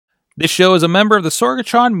This show is a member of the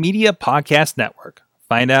Sorgatron Media Podcast Network.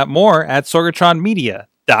 Find out more at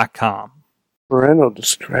sorgatronmedia.com. Parental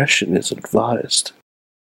discretion is advised.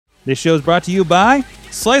 This show is brought to you by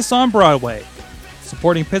Slice on Broadway,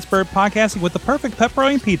 supporting Pittsburgh podcasting with the perfect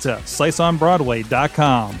pepperoni pizza.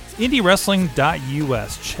 SliceOnBroadway.com.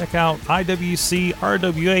 IndieWrestling.us. Check out IWC,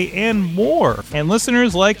 RWA, and more. And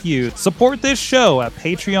listeners like you, support this show at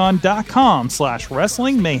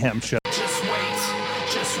Patreon.com/Wrestling Mayhem Show.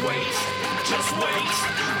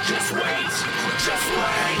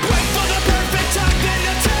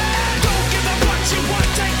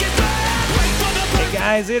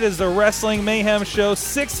 Guys, it is the Wrestling Mayhem Show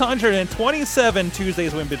 627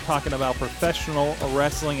 Tuesdays. We've been talking about professional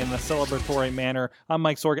wrestling in a celebratory manner. I'm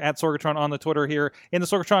Mike Sorg at Sorgatron on the Twitter here in the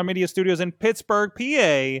Sorgatron Media Studios in Pittsburgh, PA.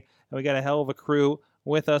 And we got a hell of a crew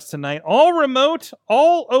with us tonight, all remote,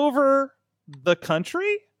 all over the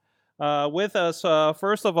country. With us,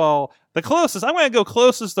 first of all, the closest. I'm going to go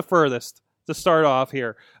closest to furthest to start off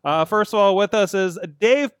here. First of all, with us is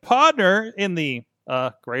Dave Podner in the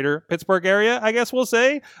greater Pittsburgh area, I guess we'll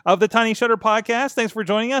say, of the Tiny Shutter podcast. Thanks for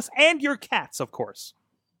joining us. And your cats, of course.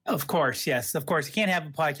 Of course, yes. Of course. You can't have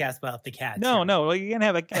a podcast without the cats. No, you can't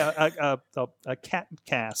have a cat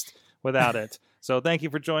cast without it. So thank you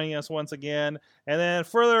for joining us once again. And then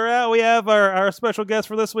further out, we have our special guest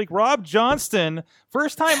for this week, Rob Johnston.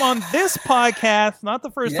 First time on this podcast, not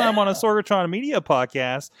the first time on a Sorgatron Media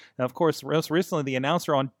podcast. And of course, most recently, the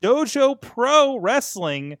announcer on Dojo Pro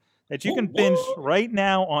Wrestling, that you can binge right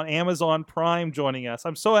now on Amazon Prime, joining us.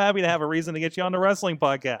 I'm so happy to have a reason to get you on the wrestling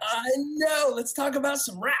podcast. I know. Let's talk about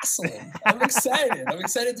some wrestling. I'm excited. I'm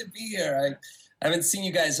excited to be here. I haven't seen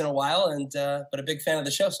you guys in a while, but a big fan of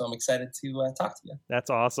the show, so I'm excited to talk to you. That's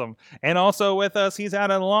awesome. And also with us, he's out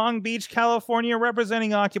in Long Beach, California,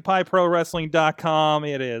 representing OccupyProWrestling.com.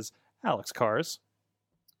 It is Alex Cars.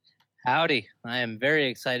 Howdy. I am very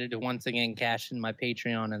excited to once again cash in my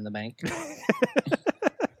Patreon in the bank.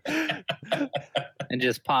 And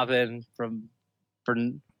just pop in for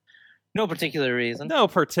no particular reason. No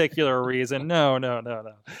particular reason. No.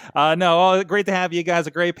 No, great to have you guys.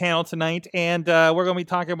 A great panel tonight. And we're going to be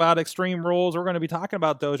talking about Extreme Rules. We're going to be talking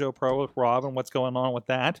about Dojo Pro with Rob and what's going on with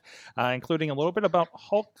that, including a little bit about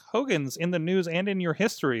Hulk Hogan's in the news and in your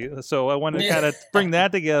history. So I wanted to kind of bring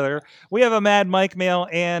that together. We have a Mad Mike mail,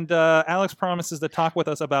 and Alex promises to talk with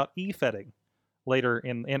us about e-fetting later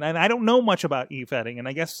and I don't know much about e-fetting, and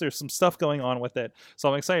I guess there's some stuff going on with it, so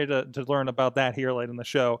I'm excited to learn about that here late in the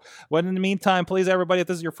show. But in the meantime, please, everybody, if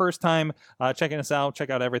this is your first time checking us out, check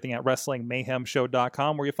out everything at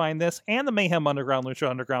WrestlingMayhemShow.com, where you find this and the Mayhem Underground Lucha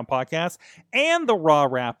Underground podcast and the Raw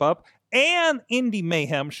Wrap-Up and Indie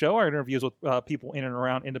Mayhem Show, our interviews with people in and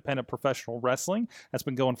around independent professional wrestling. That's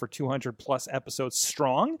been going for 200 plus episodes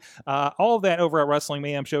strong. All of that over at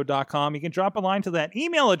WrestlingMayhemShow.com. You can drop a line to that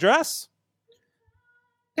email address.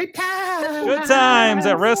 Good times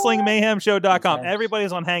at WrestlingMayhemShow.com.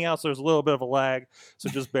 Everybody's on Hangouts, so there's a little bit of a lag, so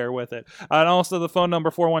just bear with it. And also the phone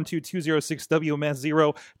number,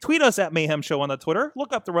 412-206-WMS0. Tweet us at Mayhem Show on the Twitter.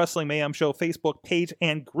 Look up the Wrestling Mayhem Show Facebook page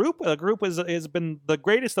and group. The group has been the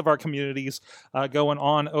greatest of our communities going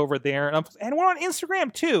on over there. And we're on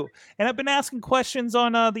Instagram, too. And I've been asking questions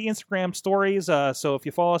on the Instagram stories, so if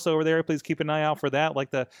you follow us over there, please keep an eye out for that. I'd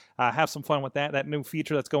like to have some fun with that new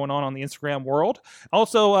feature that's going on the Instagram world.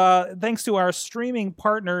 Also, thanks to our streaming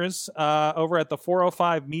partners over at the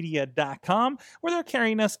 405media.com, where they're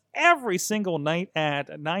carrying us every single night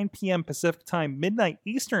at 9 p.m. Pacific time, midnight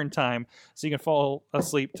Eastern time, so you can fall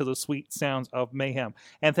asleep to the sweet sounds of mayhem.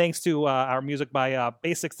 And thanks to our music by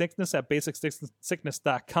Basic Sickness at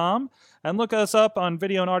basicsickness.com. And look us up on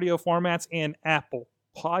video and audio formats in Apple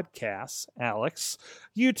Podcasts, Alex,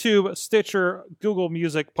 YouTube, Stitcher, Google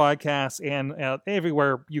Music Podcasts, and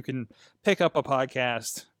everywhere you can pick up a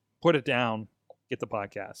podcast, put it down, get the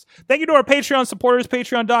podcast. Thank you to our Patreon supporters,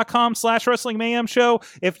 patreon.com/Wrestling Mayhem Show.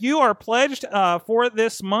 If you are pledged for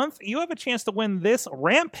this month, you have a chance to win this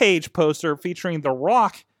Rampage poster featuring The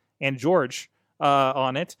Rock and George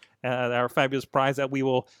on it. Our fabulous prize that we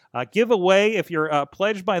will give away. If you're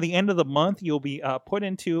pledged by the end of the month, you'll be put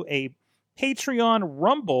into a Patreon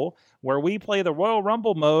Rumble, where we play the Royal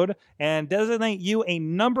Rumble mode and designate you a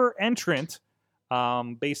number entrant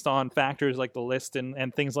based on factors like the list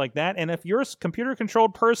and things like that. And if your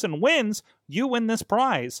computer-controlled person wins, you win this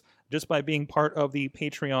prize just by being part of the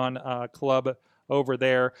Patreon club over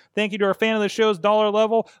there. Thank you to our fan of the show's dollar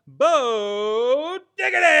level, Bo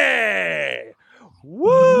Diggity!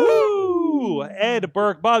 Woo! to Ed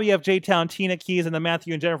Burke, Bobby F. J-Town, Tina Keys, and the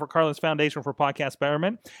Matthew and Jennifer Carlins Foundation for Podcast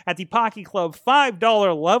Betterment. At the Pocky Club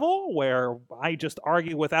 $5 level, where I just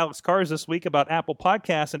argued with Alex Cars this week about Apple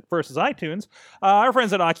Podcasts versus iTunes, our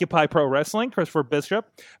friends at Occupy Pro Wrestling, Christopher Bishop,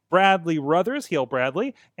 Bradley Ruthers, Heel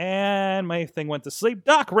Bradley, and my thing went to sleep,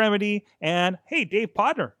 Doc Remedy, and hey, Dave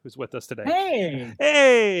Podner, who's with us today.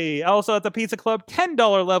 Hey! Also at the Pizza Club,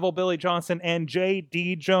 $10 level, Billy Johnson and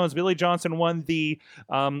J.D. Jones. Billy Johnson won the,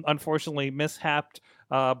 unfortunately, mishapped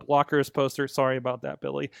Blockers poster. Sorry about that,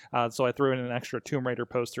 Billy. So I threw in an extra Tomb Raider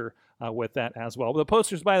poster with that as well. The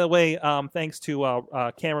posters, by the way, thanks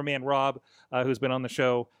to cameraman Rob, who's been on the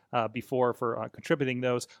show before for contributing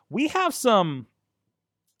those. We have some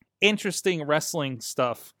interesting wrestling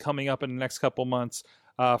stuff coming up in the next couple months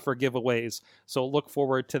for giveaways. So look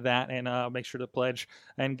forward to that, and make sure to pledge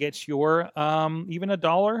and get your, even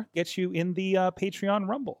 $1 gets you in the Patreon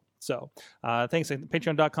Rumble. So thanks at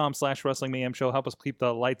patreon.com/Wrestling Mayhem Show. Help us keep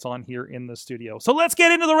the lights on here in the studio. So let's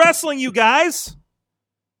get into the wrestling, you guys.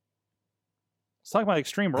 Let's talk about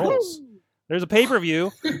Extreme Rules. There's a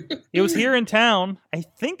pay-per-view. It was here in town. I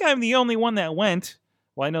think I'm the only one that went.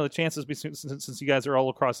 Well, I know the chances since you guys are all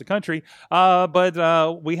across the country.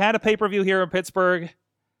 But we had a pay-per-view here in Pittsburgh.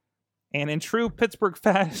 And in true Pittsburgh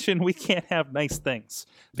fashion, we can't have nice things.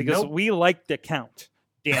 Because we like to count.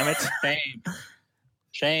 Damn it.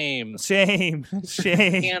 Shame.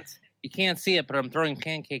 You can't see it, but I'm throwing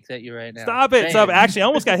pancakes at you right now. Stop it. Stop. Actually, I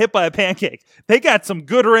almost got hit by a pancake. They got some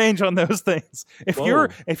good range on those things. If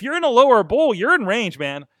you're in a lower bowl, you're in range,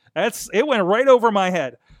 man. It went right over my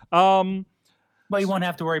head. Well, you won't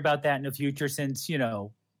have to worry about that in the future since,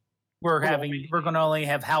 we're going to only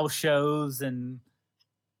have house shows and,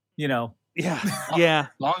 Yeah.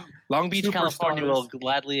 Long Beach, California will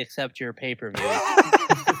gladly accept your pay-per-view.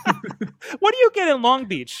 What do you get in Long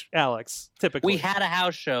Beach, Alex, typically? We had a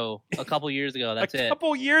house show a couple years ago. That's it. A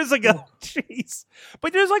couple years ago. Jeez.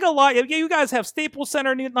 But there's like a lot. You guys have Staples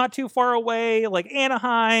Center not too far away, like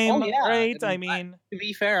Anaheim, right? I mean, to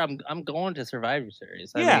be fair, I'm going to Survivor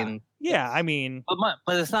Series. But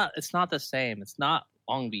it's not the same. It's not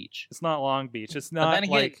Long Beach. It's not Long Beach. It's not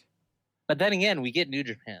But then again, we get New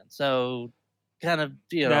Japan, so kind of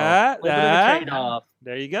trade-off.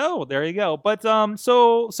 There you go. But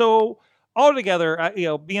so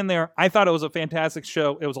altogether, being there, I thought it was a fantastic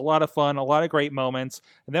show. It was a lot of fun, a lot of great moments,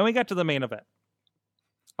 and then we got to the main event.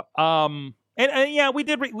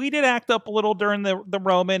 We did act up a little during the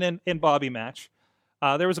Roman and Bobby match.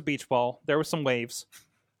 There was a beach ball, there were some waves,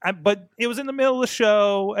 but it was in the middle of the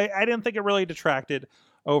show. I didn't think it really detracted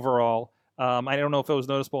overall. I don't know if it was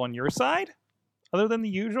noticeable on your side, other than the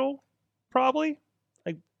usual, probably.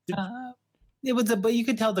 It was but you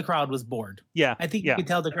could tell the crowd was bored. Yeah, I think you could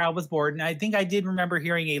tell the crowd was bored, and I think I did remember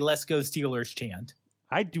hearing a "Let's Go Steelers" chant.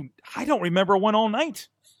 I don't remember one all night.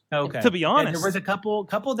 Okay, to be honest, and there was a couple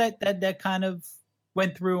that kind of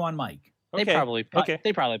went through on mic. They probably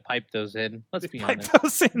piped those in. Let's be honest.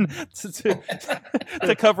 Those in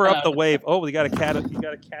to cover up the wave. Oh, you got a cat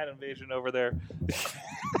invasion over there.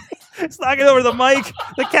 It's knocking over the mic.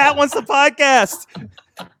 The cat wants the podcast.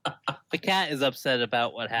 The cat is upset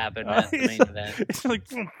about what happened at the main event. It's like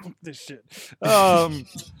this shit.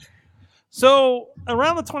 So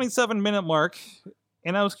around the 27-minute mark,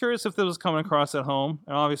 and I was curious if this was coming across at home,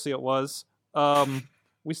 and obviously it was.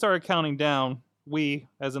 We started counting down. We,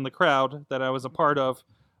 as in the crowd that I was a part of,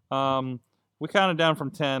 we counted down from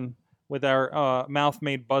 10 with our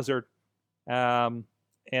mouth-made buzzard.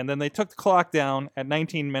 And then they took the clock down at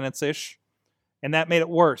 19 minutes-ish, and that made it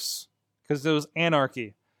worse because there was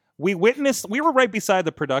anarchy. We were right beside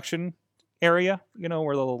the production area,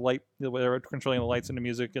 where where they're controlling the lights and the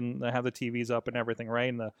music, and they have the TVs up and everything, right?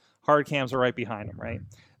 And the hard cams are right behind them, right?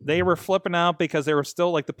 They were flipping out because they were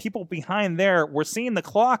still, the people behind there were seeing the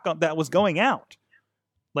clock that was going out.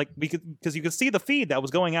 Because you could see the feed that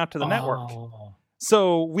was going out to the network.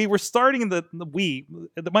 So we were starting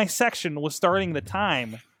my section was starting the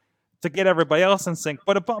time to get everybody else in sync.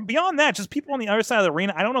 But beyond that, just people on the other side of the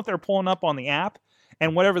arena, I don't know if they're pulling up on the app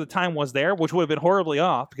and whatever the time was there, which would have been horribly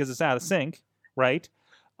off because it's out of sync, right?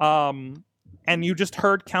 And you just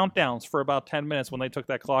heard countdowns for about 10 minutes when they took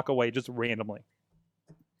that clock away just randomly.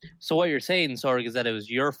 So what you're saying, Sorg, is that it was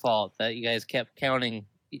your fault that you guys kept counting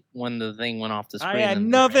when the thing went off the screen. I had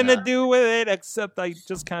nothing to do with it, except I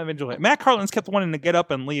just kind of enjoyed it. Matt Carlins kept wanting to get up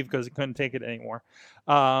and leave because he couldn't take it anymore.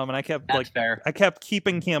 And I kept fair. I kept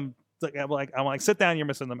keeping him I'm like, sit down, you're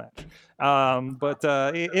missing the match. But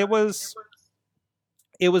it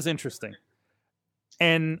was interesting.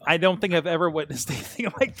 And I don't think I've ever witnessed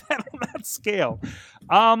anything like that on that scale.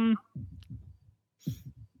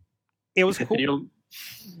 It was cool.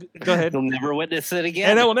 Go ahead. You'll never witness it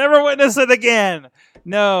again. And I will never witness it again.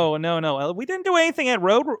 No. We didn't do anything at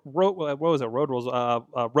what was it?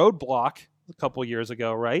 Roadblock a couple years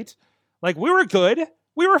ago, right? Like, we were good.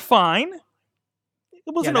 We were fine.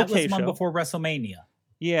 It was an that okay was one show. before WrestleMania.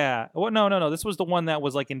 Yeah. Well, no. This was the one that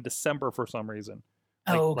was like in December for some reason.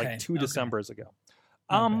 Like 2 Decembers ago.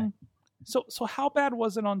 Okay. So how bad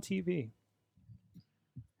was it on TV?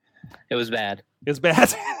 It was bad. It was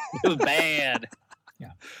bad. It was bad.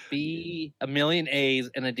 Yeah. B, a million A's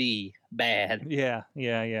and a D. Bad. Yeah.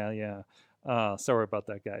 Sorry about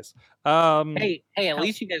that, guys. Hey, at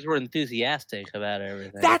least you guys were enthusiastic about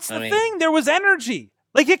everything. That's the thing. There was energy.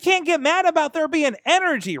 Like, you can't get mad about there being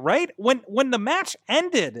energy, right? When the match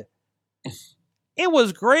ended, it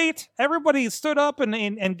was great. Everybody stood up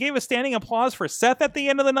and gave a standing applause for Seth at the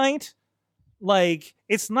end of the night. Like,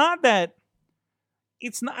 I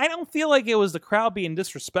don't feel like it was the crowd being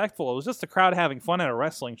disrespectful. It was just the crowd having fun at a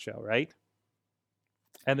wrestling show, right?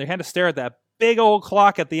 And they had to stare at that big old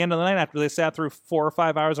clock at the end of the night after they sat through 4 or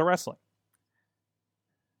 5 hours of wrestling.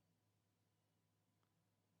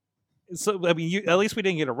 So, I mean, at least we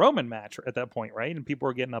didn't get a Roman match at that point, right? And people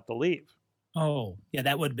were getting up to leave. Oh, yeah,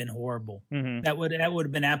 that would have been horrible. Mm-hmm. That would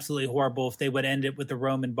have been absolutely horrible if they would end it with the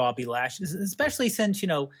Roman Bobby Lashley, especially since,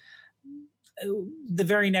 the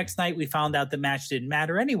very next night we found out the match didn't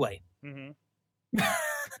matter anyway. Mm-hmm.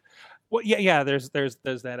 Well, yeah. There's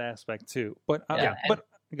that aspect too. But but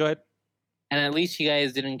go ahead. And at least you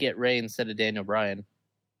guys didn't get Ray instead of Daniel Bryan.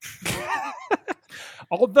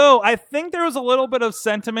 Although I think there was a little bit of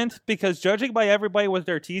sentiment, because judging by everybody with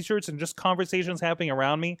their T-shirts and just conversations happening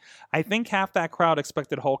around me, I think half that crowd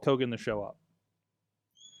expected Hulk Hogan to show up.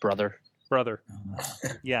 Brother.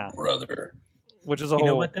 Yeah. Brother. Which is a You whole...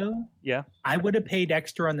 know what, though? Yeah. I would have paid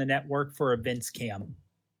extra on the network for a Vince cam.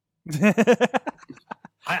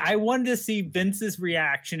 I wanted to see Vince's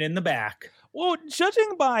reaction in the back. Well,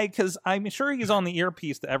 judging by, because I'm sure he's on the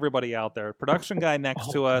earpiece to everybody out there, production guy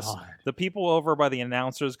next to us, God. the people over by the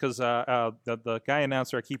announcers, because the guy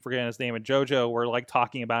announcer, I keep forgetting his name, and JoJo were like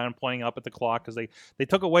talking about it and pointing up at the clock, because they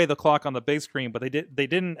took away the clock on the big screen, but they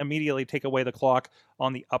didn't immediately take away the clock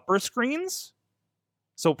on the upper screens,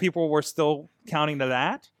 so people were still counting to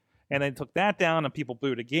that. And they took that down, and people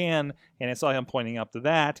booed again, and I saw him pointing up to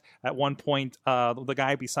that. At one point, the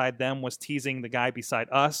guy beside them was teasing the guy beside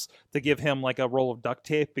us to give him like a roll of duct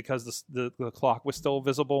tape because the clock was still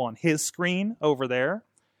visible on his screen over there.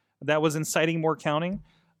 That was inciting more counting.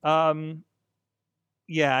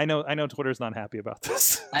 Yeah, I know Twitter's not happy about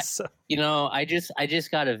this. So. I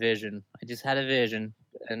just got a vision. I just had a vision,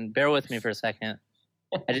 and bear with me for a second.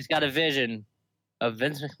 I just got a vision of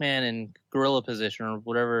Vince McMahon in gorilla position, or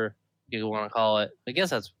whatever you want to call it. I guess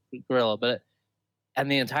that's gorilla,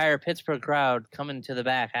 and the entire Pittsburgh crowd coming to the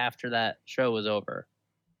back after that show was over,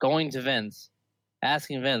 going to Vince,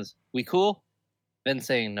 asking Vince, "We cool?" Vince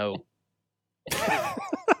saying no.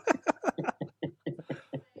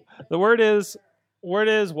 The word is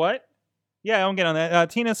what? Yeah, I'm getting on that.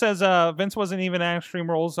 Tina says Vince wasn't even at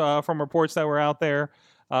Extreme Rules from reports that were out there.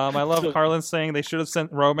 I love Carlin saying they should have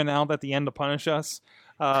sent Roman out at the end to punish us.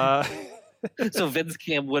 So Vince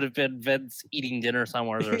Cam would have been Vince eating dinner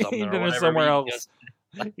somewhere or something. Eating or dinner whatever somewhere he else.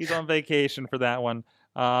 does. He's on vacation for that one.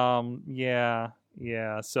 Yeah.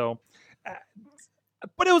 So,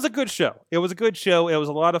 but it was a good show. It was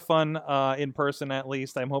a lot of fun in person, at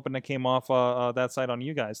least. I'm hoping it came off that side on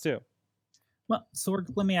you guys too. Well,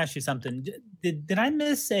 Sorg, let me ask you something. Did I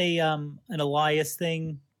miss an Elias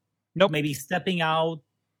thing? Nope. Maybe stepping out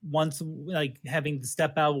once, like having to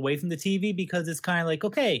step out away from the TV, because it's kind of like,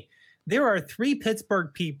 okay, there are 3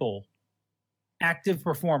 Pittsburgh people, active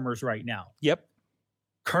performers right now. Yep.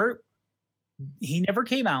 Kurt, he never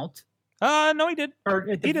came out. No, he did. Or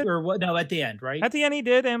at the, He did. Or what? No, at the end, right? At the end, he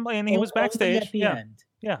did, and he was Only backstage. At the Yeah. end.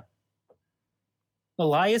 Yeah.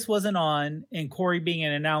 Elias wasn't on, and Corey, being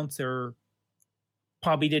an announcer,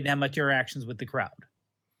 probably didn't have much interactions with the crowd.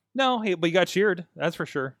 No, but he got cheered. That's for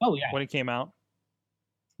sure. Oh yeah. When he came out.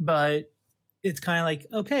 But it's kind of like,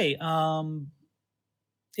 okay,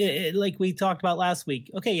 like we talked about last week.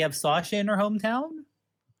 Okay, you have Sasha in her hometown.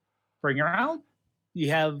 Bring her out. You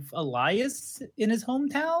have Elias in his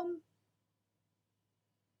hometown.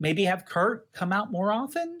 Maybe have Kurt come out more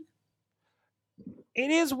often. It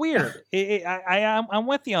is weird. I'm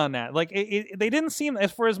with you on that. Like, they didn't seem,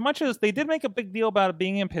 as much as they did make a big deal about it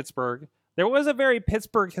being in Pittsburgh, there was a very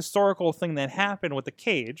Pittsburgh historical thing that happened with the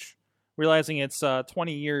cage. Realizing it's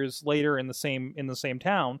 20 years later in the same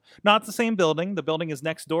town, not the same building. The building is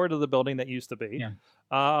next door to the building that used to be,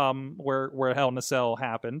 where Hell in a Cell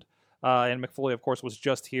happened. And Mick Foley, of course, was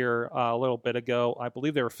just here a little bit ago. I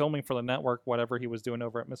believe they were filming for the network, whatever he was doing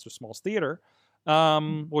over at Mr. Small's Theater,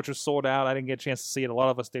 which was sold out. I didn't get a chance to see it. A lot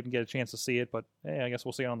of us didn't get a chance to see it, but hey, I guess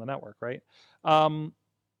we'll see it on the network, right?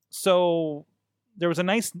 So there was a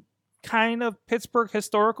nice kind of Pittsburgh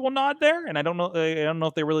historical nod there, and I don't know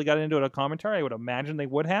if they really got into it in a commentary. I would imagine they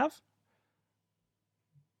would have.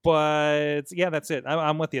 But yeah, that's it.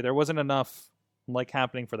 I'm with you. There wasn't enough like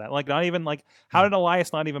happening for that. Like not even like how did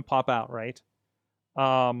Elias not even pop out, right?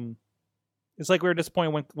 It's like we were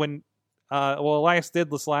disappointed when Elias did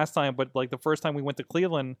this last time, but like the first time we went to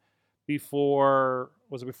Cleveland before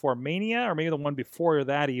Mania or maybe the one before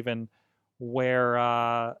that even, where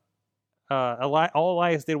all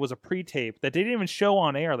Elias did was a pre-tape that they didn't even show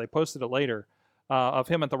on air. They posted it later of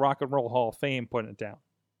him at the Rock and Roll Hall of Fame putting it down.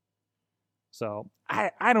 So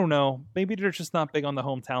I don't know. Maybe they're just not big on the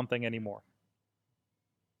hometown thing anymore.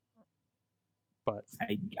 But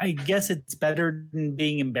I guess it's better than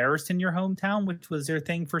being embarrassed in your hometown, which was their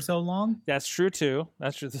thing for so long. That's true too.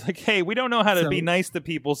 That's just like, hey, we don't know how to be nice to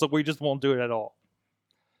people, so we just won't do it at all.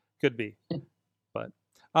 Could be. But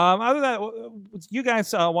other than that, you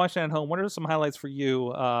guys watching at home, what are some highlights for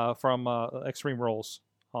you from Extreme Rules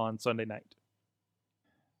on Sunday night?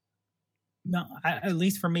 No, at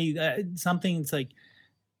least for me, something that's like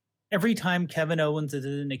every time Kevin Owens is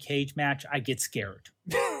in a cage match, I get scared.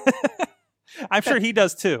 I'm sure he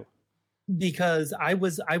does too. Because I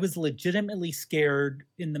was legitimately scared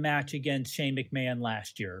in the match against Shane McMahon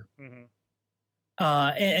last year. Mm-hmm.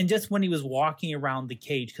 And just when he was walking around the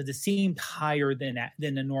cage, because it seemed higher than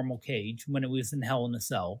a normal cage when it was in Hell in a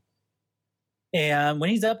Cell. And when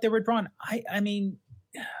he's up there with Braun, I mean,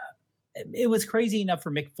 it was crazy enough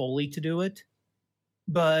for Mick Foley to do it.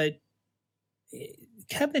 But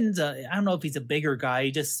Kevin's, I don't know if he's a bigger guy.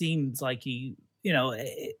 He just seems like he,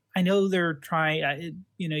 I know they're trying,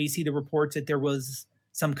 you see the reports that there was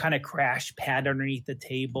some kind of crash pad underneath the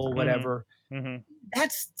table, whatever. Mm-hmm.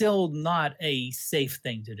 That's still not a safe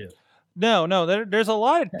thing to do. No, there's a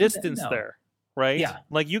lot of distance there, right? Yeah.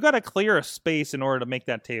 Like you got to clear a space in order to make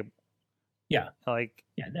that table. Yeah. Like,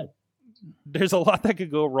 yeah, no. There's a lot that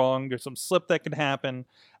could go wrong. There's some slip that could happen.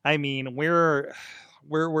 I mean, we're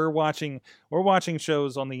watching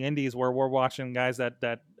shows on the indies where we're watching guys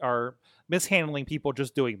that are mishandling people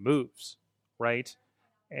just doing moves, right?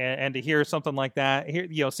 And to hear something like that,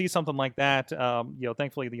 see something like that,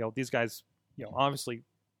 thankfully, these guys, obviously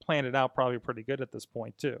planned it out probably pretty good at this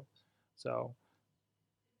point too. So,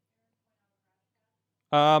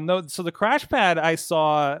 no, so the crash pad I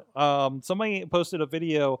saw, somebody posted a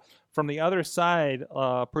video from the other side,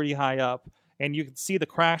 pretty high up, and you could see the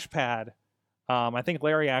crash pad. I think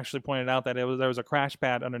Larry actually pointed out that there was a crash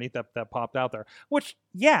pad underneath that popped out there. Which,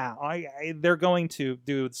 yeah, they're going to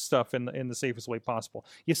do stuff in the safest way possible.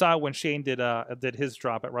 You saw it when Shane did his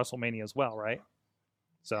drop at WrestleMania as well, right?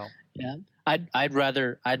 So yeah, I'd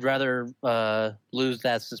rather lose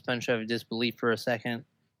that suspension of disbelief for a second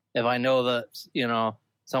if I know that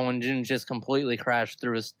someone didn't just completely crash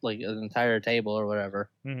through an entire table or whatever.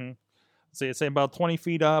 Mm-hmm. So you say about 20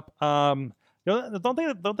 feet up.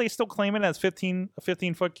 Don't they still claim it as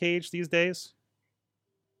 15-foot cage these days?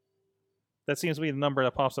 That seems to be the number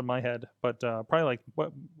that pops in my head, but probably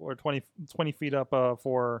or 20 feet up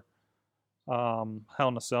for Hell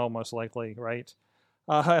in a Cell, most likely, right?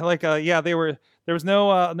 There was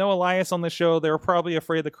no Elias on the show. They were probably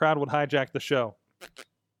afraid the crowd would hijack the show.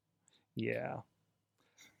 Yeah.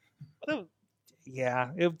 Yeah,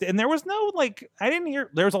 and there was no I didn't hear.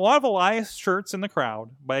 There was a lot of Elias shirts in the crowd,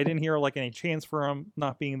 but I didn't hear any chants for him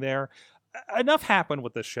not being there. Enough happened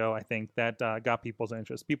with this show, I think, that got people's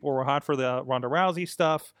interest. People were hot for the Ronda Rousey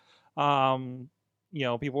stuff.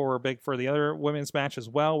 People were big for the other women's match as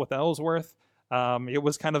well with Ellsworth. It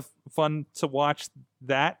was kind of fun to watch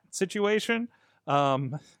that situation. There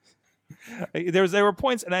were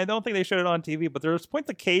points, and I don't think they showed it on TV, but there was points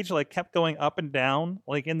the cage kept going up and down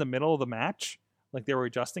in the middle of the match. Like they were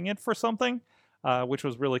adjusting it for something, which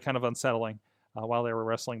was really kind of unsettling while they were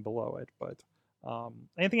wrestling below it. But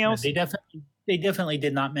anything else? They definitely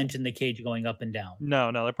did not mention the cage going up and down.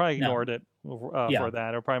 No, they probably ignored it for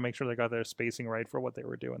that. Or probably make sure they got their spacing right for what they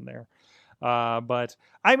were doing there. But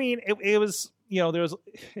I mean, it was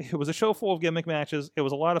it was a show full of gimmick matches. It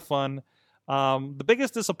was a lot of fun. The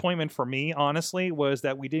biggest disappointment for me, honestly, was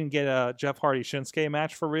that we didn't get a Jeff Hardy Shinsuke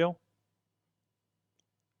match for real.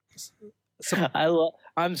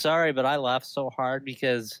 I'm sorry, but I laughed so hard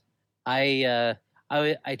because I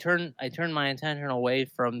turned my attention away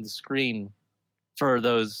from the screen for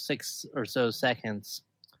those 6 or so seconds,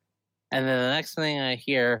 and then the next thing I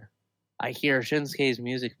hear Shinsuke's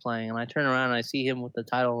music playing, and I turn around and I see him with the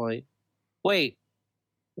title. I'm like, wait,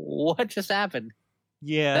 what just happened?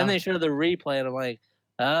 Yeah. Then they show the replay, and I'm like,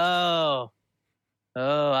 oh,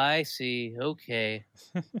 I see. Okay.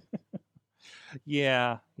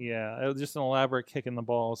 Yeah. It was just an elaborate kick in the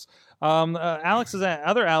balls.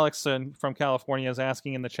 Other Alex from California is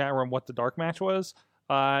asking in the chat room what the dark match was.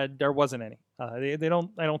 There wasn't any. They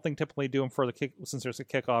don't. I don't think typically do them for the kick since there's a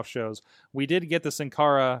kickoff shows. We did get the Sin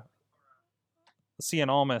Cara Cien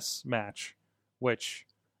Almas match, which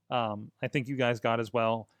I think you guys got as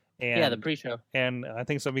well. And, yeah, the pre-show. And I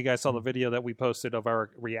think some of you guys saw the video that we posted of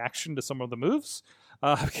our reaction to some of the moves,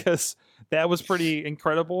 because that was pretty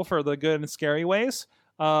incredible for the good and scary ways.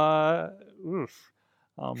 See,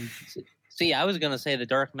 I was going to say the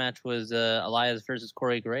dark match was Elias versus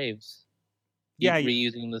Corey Graves. Yeah.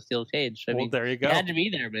 Reusing the steel cage. I mean, there you go. You had to be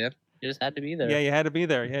there, man. You just had to be there. Yeah, you had to be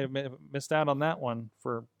there. You missed out on that one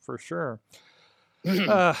for sure.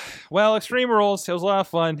 Well, Extreme Rules, it was a lot of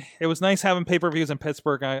fun. It was nice having pay-per-views in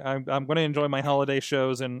Pittsburgh. I'm going to enjoy my holiday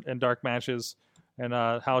shows and dark matches and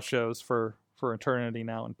house shows for eternity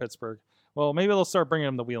now in Pittsburgh. Well, maybe they'll start bringing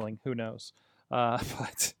them to Wheeling. Who knows?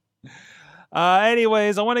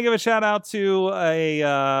 Anyways, I want to give a shout out to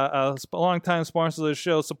a longtime sponsor of the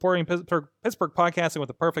show, supporting Pittsburgh podcasting with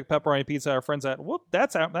the perfect pepperoni pizza. Our friends at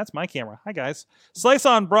that's my camera. Hi guys, Slice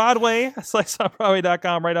on Broadway,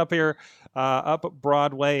 sliceonbroadway.com, right up here, up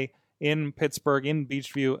Broadway in Pittsburgh, in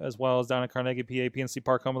Beachview, as well as down at Carnegie, PA, PNC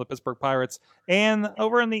Park, home of the Pittsburgh Pirates, and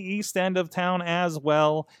over in the east end of town as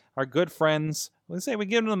well. Our good friends. Let's say we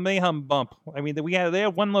give them the Mayhem bump. I mean, they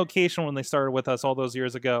had one location when they started with us all those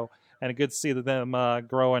years ago. And good to see them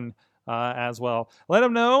growing as well. Let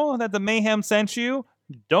them know that the Mayhem sent you.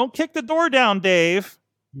 Don't kick the door down, Dave.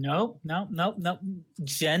 No.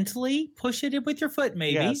 Gently push it with your foot,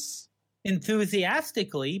 maybe. Yes.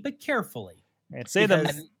 Enthusiastically, but carefully. And say them.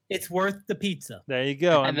 It's worth the pizza. There you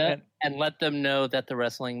go. And let them know that the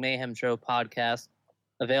Wrestling Mayhem Show podcast,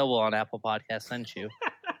 available on Apple Podcasts, sent you.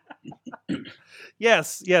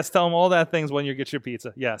 Yes. Tell them all that things when you get your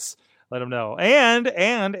pizza. Yes. Let them know. And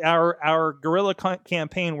our guerrilla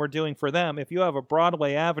campaign we're doing for them. If you have a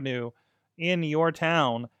Broadway Avenue in your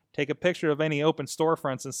town, take a picture of any open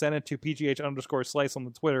storefronts and send it to PGH_Slice on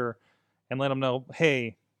the Twitter and let them know,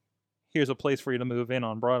 hey, here's a place for you to move in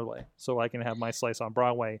on Broadway so I can have my Slice on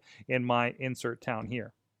Broadway in my insert town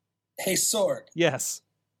here. Hey, Sorg. Yes.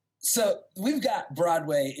 So we've got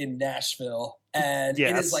Broadway in Nashville, and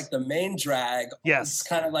it is like the main drag. Yes. It's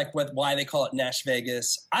kind of like why they call it Nash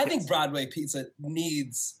Vegas. I think Broadway Pizza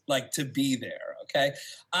needs to be there, okay?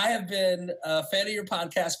 I have been a fan of your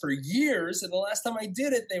podcast for years, and the last time I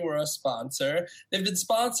did it, they were a sponsor. They've been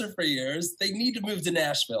sponsored for years. They need to move to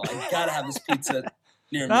Nashville. I got to have this pizza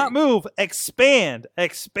near me. Not move, expand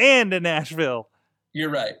to Nashville.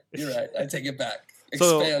 You're right. I take it back.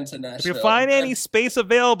 So, expand to Nashville. If you find any space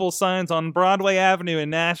available signs on Broadway Avenue in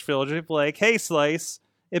Nashville, just be like, hey, Slice,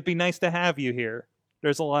 it'd be nice to have you here.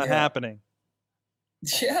 There's a lot happening.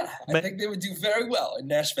 Yeah, I think they would do very well in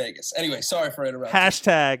Nash Vegas. Anyway, sorry for interrupting.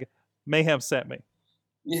 Hashtag Mayhem sent me.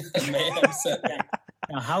 Yeah, Mayhem sent me.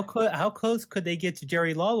 Now, how close could they get to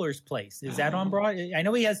Jerry Lawler's place? Is that on Broadway? I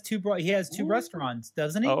know he has two restaurants,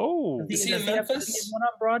 doesn't he? Oh. Is he in Memphis? He have one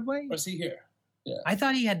on Broadway? Or is he here? Yeah. I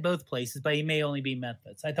thought he had both places, but he may only be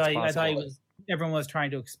Memphis. I thought he was. Everyone was trying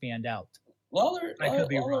to expand out. Lawler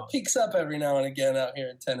peeks up every now and again out here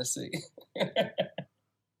in Tennessee.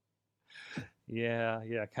 Yeah,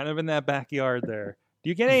 kind of in that backyard there. Do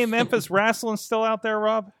you get any Memphis wrestling still out there,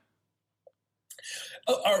 Rob?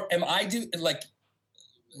 Or am I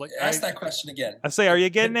ask that question again? I say, are you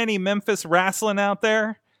getting any Memphis wrestling out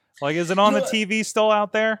there? Like, is it on the TV still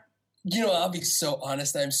out there? I'll be so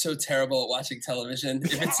honest. I'm so terrible at watching television.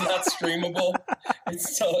 If it's not streamable,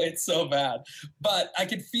 it's so bad. But I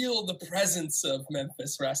could feel the presence of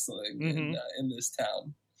Memphis wrestling in this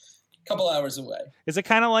town. A couple hours away. Is it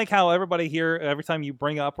kind of like how everybody here, every time you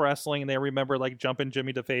bring up wrestling, they remember like Jumpin'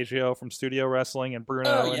 Jimmy DeFazio from Studio Wrestling and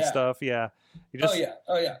Bruno and stuff? Yeah. Oh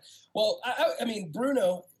yeah. Well, I mean,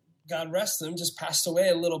 Bruno, God rest him, just passed away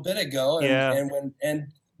a little bit ago, and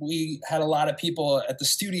we had a lot of people at the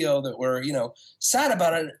studio that were, sad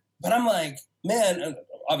about it. But I'm like, man,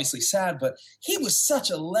 obviously sad, but he was such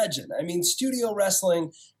a legend. I mean, studio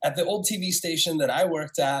wrestling at the old TV station that I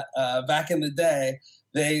worked at back in the day,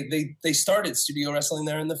 they started studio wrestling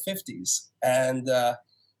there in the 50s. And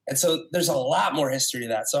so there's a lot more history to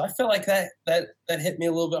that. So I feel like that hit me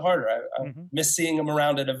a little bit harder. I miss seeing him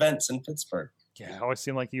around at events in Pittsburgh. Yeah, it always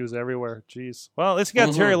seemed like he was everywhere. Jeez. Well, at least you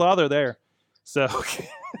got Terry Lawler there. So,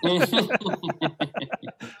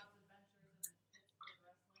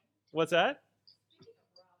 what's that?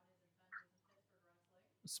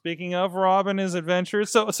 Speaking of Rob and his adventures,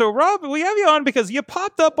 so Rob, we have you on because you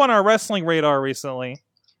popped up on our wrestling radar recently.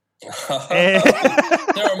 There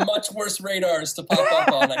are much worse radars to pop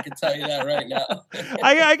up on, I can tell you that right now.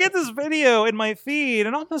 I get this video in my feed,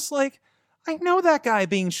 and I'm just like, I know that guy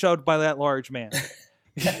being shoved by that large man.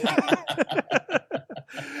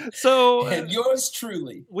 So and yours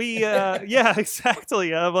truly. Yeah,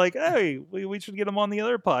 exactly. I'm like, hey, we should get him on the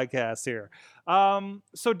other podcast here.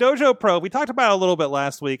 So Dojo Pro, we talked about it a little bit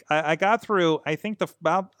last week. I got through, I think,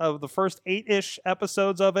 about the first 8-ish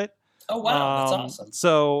episodes of it. Oh wow, that's awesome.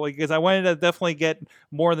 So because I wanted to definitely get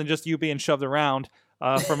more than just you being shoved around.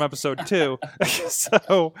 From episode 2.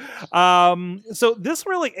 So this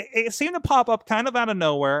really, it seemed to pop up kind of out of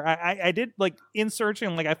nowhere. I did like in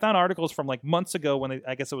searching, like I found articles from like months ago when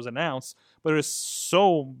I guess it was announced, but there's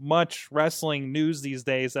so much wrestling news these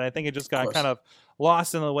days that I think it just got kind of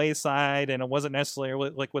lost in the wayside, and it wasn't necessarily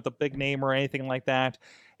like with a big name or anything like that.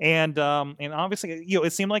 And obviously,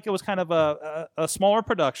 it seemed like it was kind of a smaller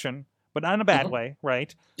production, but not in a bad way,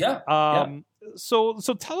 right? Yeah. So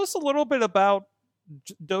tell us a little bit about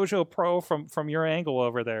Dojo Pro from your angle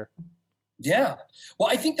over there. Yeah, well,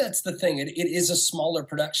 I think that's the thing. It is a smaller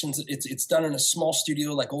production. It's done in a small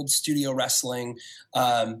studio, like old studio wrestling,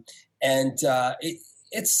 and it's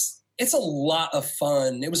a lot of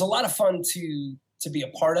fun. It was a lot of fun to be a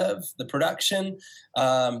part of the production,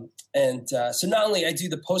 so not only I do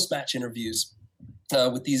the post match interviews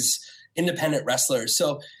with these independent wrestlers,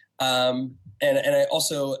 so. And I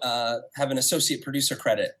also have an associate producer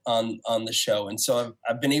credit on the show. And so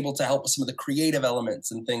I've been able to help with some of the creative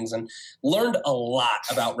elements and things, and learned a lot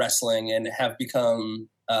about wrestling, and have become,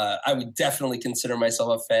 I would definitely consider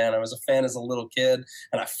myself a fan. I was a fan as a little kid,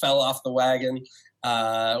 and I fell off the wagon,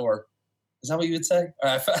 or is that what you would say? Or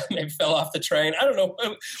I maybe fell off the train. I don't know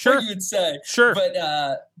what you would say. Sure.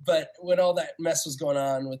 But when all that mess was going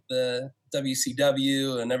on with the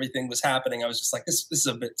WCW and everything was happening, I was just like, this is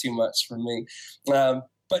a bit too much for me.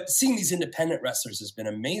 But seeing these independent wrestlers has been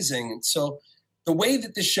amazing. And so the way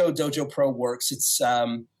that this show Dojo Pro works, it's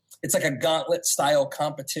like a gauntlet style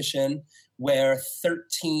competition where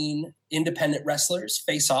 13 independent wrestlers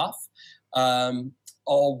face off,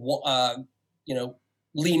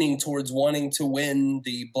 leaning towards wanting to win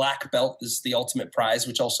the black belt is the ultimate prize,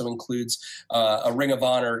 which also includes a Ring of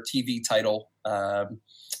Honor TV title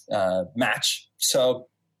match. So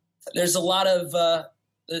there's a lot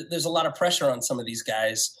of pressure on some of these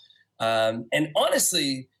guys, and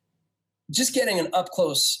honestly, just getting an up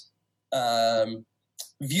close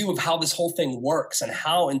view of how this whole thing works and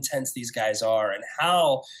how intense these guys are and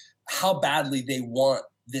how badly they want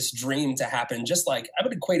this dream to happen. Just like I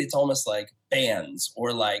would equate it to almost like bands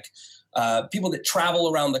or like people that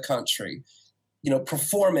travel around the country,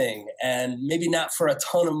 performing, and maybe not for a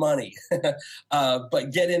ton of money,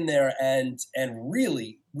 but get in there and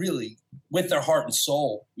really, really with their heart and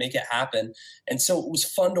soul make it happen. And so it was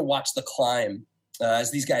fun to watch the climb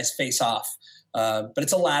as these guys face off. But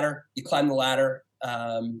it's a ladder. You climb the ladder.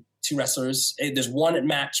 2 wrestlers. There's 1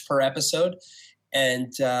 match per episode,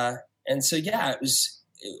 and so yeah,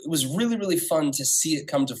 it was really, really fun to see it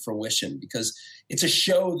come to fruition, because it's a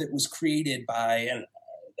show that was created by, and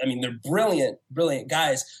I mean, they're brilliant, brilliant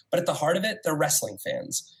guys, but at the heart of it, they're wrestling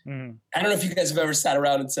fans. Mm. I don't know if you guys have ever sat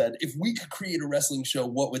around and said, if we could create a wrestling show,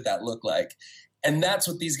 what would that look like? And that's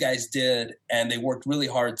what these guys did, and they worked really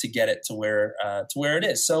hard to get it to where it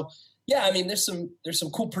is. So yeah, I mean, there's some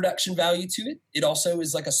cool production value to it. It also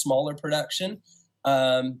is like a smaller production,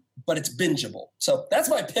 but it's bingeable. So that's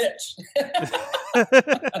my pitch.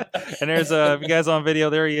 And there's if you guys on video,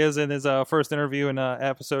 there he is in his first interview in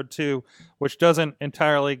episode 2, which doesn't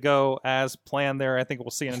entirely go as planned there. I think we'll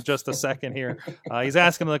see in just a second here. He's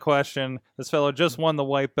asking the question. This fellow just won the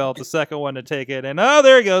white belt, the second one to take it, and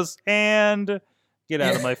there he goes. And get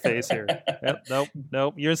out of my face here. Yep,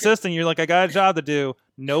 nope. You're insisting. You're like, I got a job to do.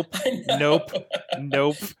 Nope.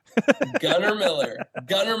 Gunnar Miller.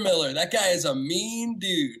 That guy is a mean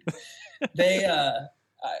dude.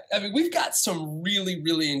 I mean, we've got some really,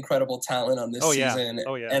 really incredible talent on this season.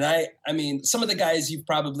 Oh, yeah. And I mean, some of the guys you've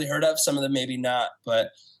probably heard of, some of them maybe not,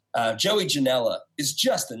 but Joey Janela is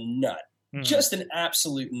just a nut, just an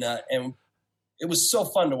absolute nut. And it was so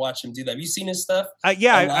fun to watch him do that. Have you seen his stuff? I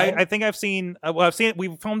think I've seen it.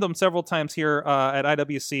 We've filmed him several times here at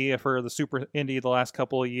IWC for the Super Indie the last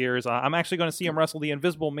couple of years. I'm actually going to see him wrestle the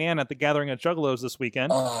Invisible Man at the Gathering of Juggalos this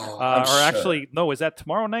weekend. Actually, no, is that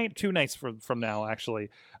tomorrow night? 2 nights from now, actually.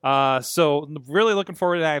 So really looking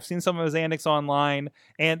forward to that. I've seen some of his antics online,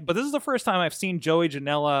 but this is the first time I've seen Joey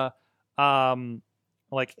Janela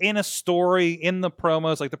like in a story, in the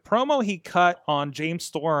promos. Like the promo he cut on James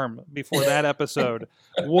Storm before that episode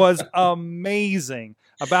was amazing,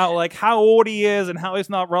 about like how old he is and how he's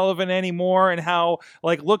not relevant anymore, and how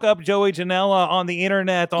like look up Joey Janela on the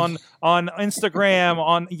internet, on Instagram,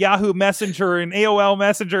 on Yahoo Messenger and AOL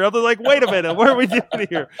Messenger. I was like, wait a minute, what are we doing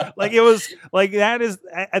here? Like it was like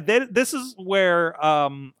this is where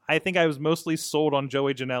I think I was mostly sold on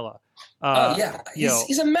Joey Janela.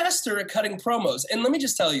 He's a master at cutting promos. And let me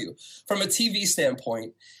just tell you, from a TV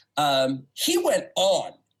standpoint, he went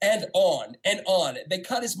on and on and on. They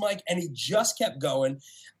cut his mic and he just kept going.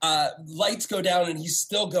 Lights go down and he's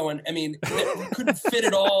still going. I mean, you couldn't fit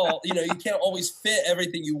it all. You know, you can't always fit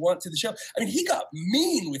everything you want to the show. I mean, he got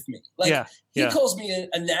mean with me. Like, he calls me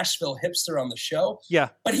a Nashville hipster on the show. Yeah.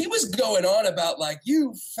 But he was going on about, like,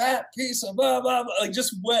 you fat piece of blah, blah, blah. Like,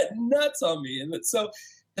 just went nuts on me. And so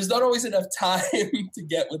there's not always enough time to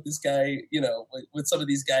get with this guy, you know, with some of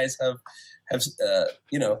these guys have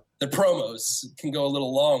you know, the promos can go a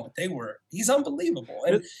little long, but he's unbelievable.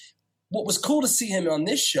 And what was cool to see him on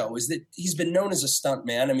this show is that he's been known as a stunt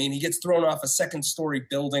man. I mean, he gets thrown off a second story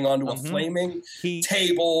building onto a flaming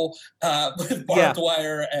table with barbed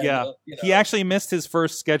wire. And, you know. He actually missed his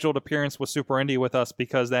first scheduled appearance with Super Indy with us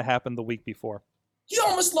because that happened the week before. He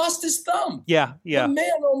almost lost his thumb. Yeah. The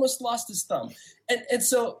man almost lost his thumb. And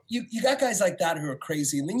so you got guys like that who are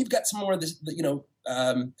crazy. And then you've got some more of this, you know,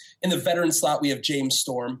 in the veteran slot, we have James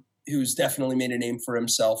Storm, who's definitely made a name for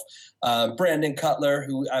himself. Brandon Cutler,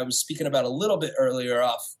 who I was speaking about a little bit earlier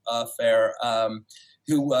off air,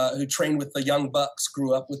 who trained with the Young Bucks,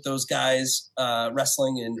 grew up with those guys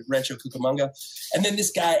wrestling in Rancho Cucamonga. And then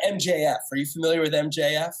this guy, MJF. Are you familiar with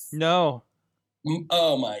MJF? No.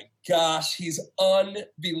 Oh my gosh, he's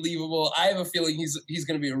unbelievable. I have a feeling he's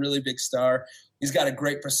going to be a really big star. He's got a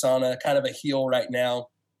great persona, kind of a heel right now.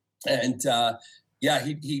 And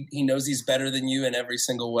he knows he's better than you in every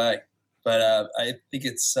single way. But I think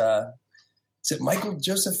is it Michael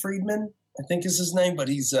Joseph Friedman? I think is his name, but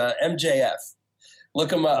he's MJF.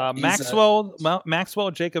 Look him up.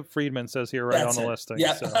 Maxwell Jacob Friedman says here on the listing.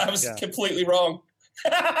 Yeah, so, I was completely wrong.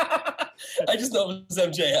 I just know it was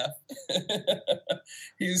MJF.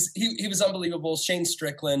 he was unbelievable. Shane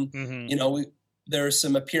Strickland. Mm-hmm. You know, there are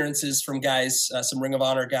some appearances from guys, some Ring of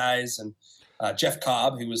Honor guys, and Jeff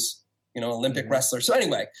Cobb, who was, you know, Olympic wrestler. So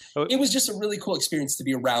anyway, it was just a really cool experience to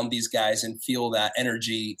be around these guys and feel that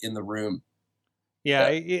energy in the room. Yeah,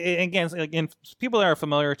 again, people that are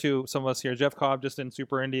familiar to some of us here, Jeff Cobb just in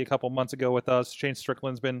Super Indy a couple months ago with us. Shane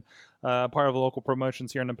Strickland's been part of the local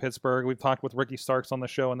promotions here in Pittsburgh. We've talked with Ricky Starks on the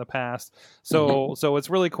show in the past. So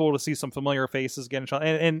it's really cool to see some familiar faces getting shot.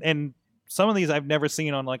 And some of these I've never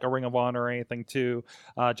seen on like a Ring of Honor or anything too.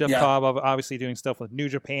 Jeff Cobb obviously doing stuff with New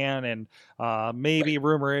Japan, and maybe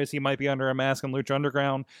rumor is he might be under a mask in Lucha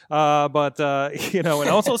Underground. But you know, and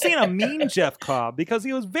also seeing a mean Jeff Cobb, because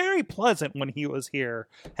he was very pleasant when he was here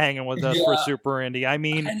hanging with us for Super Indy. I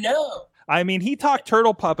mean, he talked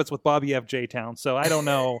turtle puppets with Bobby F. J-Town, so I don't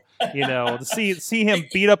know, you know, to see him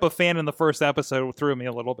beat up a fan in the first episode threw me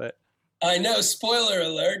a little bit. I know. Spoiler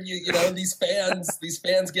alert! You know, these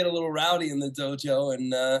fans get a little rowdy in the dojo,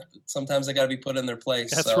 and sometimes I got to be put in their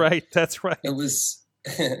place. That's right. It was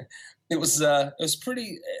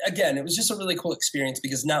pretty. Again, it was just a really cool experience,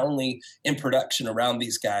 because not only in production around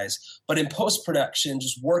these guys, but in post production,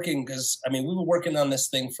 just working. Because I mean, we were working on this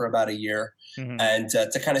thing for about a year, and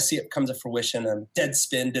to kind of see it come to fruition. And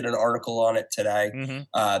Deadspin did an article on it today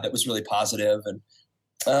that was really positive, and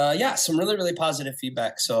some really, really positive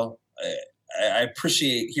feedback. So I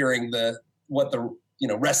appreciate hearing what the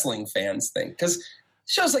wrestling fans think, because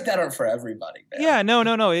shows like that aren't for everybody, man. Yeah,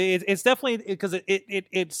 no. It's definitely, because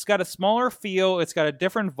it's got a smaller feel. It's got a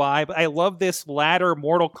different vibe. I love this ladder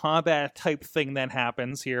Mortal Kombat type thing that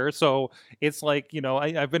happens here. So it's like, you know,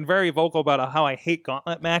 I've been very vocal about how I hate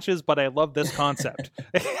gauntlet matches, but I love this concept.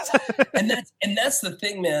 and that's the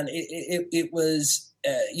thing, man. It was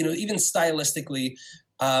even stylistically,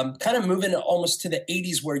 kind of moving almost to the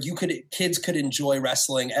 80s, where kids could enjoy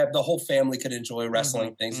wrestling. The whole family could enjoy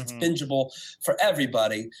wrestling things. It's bingeable for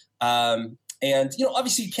everybody. And, you know,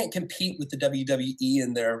 obviously you can't compete with the WWE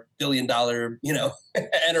and their $1 billion,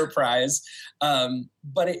 enterprise.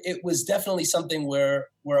 But it was definitely something where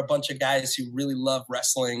a bunch of guys who really love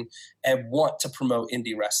wrestling and want to promote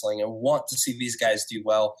indie wrestling and want to see these guys do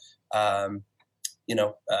well,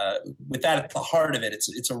 with that at the heart of it,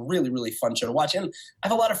 it's a really, really fun show to watch. And I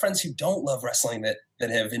have a lot of friends who don't love wrestling that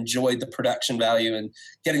have enjoyed the production value and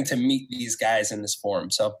getting to meet these guys in this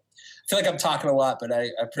form. So feel like I'm talking a lot, but I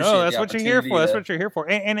appreciate. No, that's what you're here for. That's what you're here for.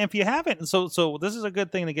 And if you haven't, so this is a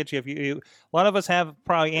good thing to get you. If you a lot of us have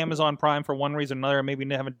probably Amazon Prime for one reason or another, maybe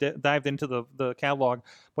haven't dived into the catalog.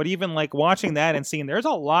 But even like watching that and seeing, there's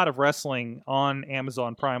a lot of wrestling on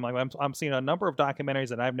Amazon Prime. Like I'm seeing a number of documentaries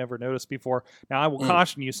that I've never noticed before. Now I will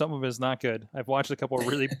caution you, some of it is not good. I've watched a couple of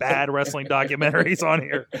really bad wrestling documentaries on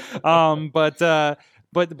here,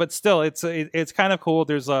 but still, it's kind of cool.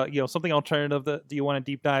 There's something alternative that you want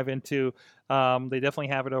to deep dive into. They definitely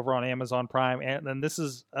have it over on Amazon Prime, and then this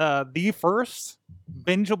is the first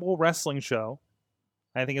bingeable wrestling show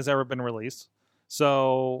I think has ever been released.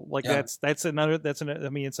 So it's kind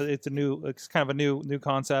of a new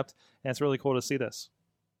concept, and it's really cool to see this.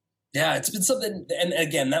 Yeah, it's been something, and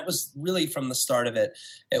again, that was really from the start of it.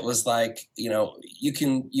 It was like, you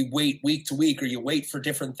wait week to week, or you wait for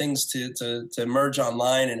different things to emerge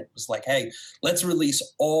online, and it was like, hey, let's release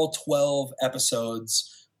all 12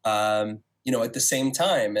 episodes, at the same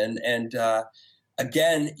time, and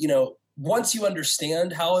again, once you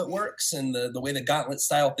understand how it works and the way the gauntlet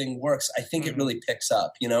style thing works, I think it really picks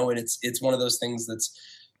up, and it's one of those things that's,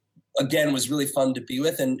 again, was really fun to be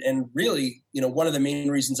with. And really, one of the main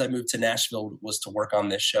reasons I moved to Nashville was to work on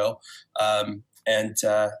this show.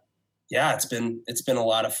 It's been a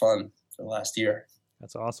lot of fun for the last year.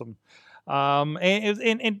 That's awesome. And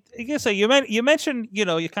I guess you mentioned,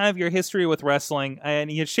 you kind of your history with wrestling,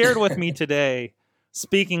 and you shared with me today,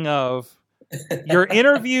 speaking of your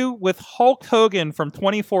interview with Hulk Hogan from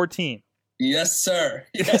 2014. Yes, sir.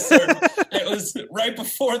 Yes, sir. It was right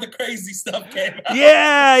before the crazy stuff came out.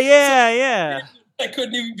 Yeah. I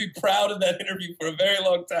couldn't even be proud of that interview for a very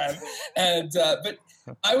long time. And but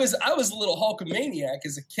I was a little Hulkamaniac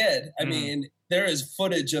as a kid. I mean, there is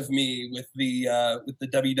footage of me with the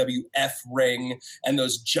WWF ring and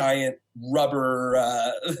those giant rubber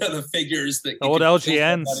the figures that old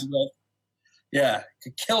LGNs. Yeah,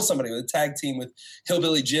 could kill somebody with a tag team with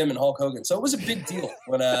Hillbilly Jim and Hulk Hogan. So it was a big deal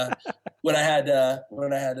when I had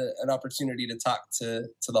an opportunity to talk to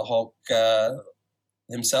the Hulk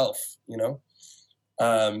himself,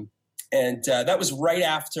 and that was right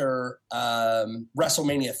after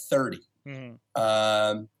WrestleMania 30.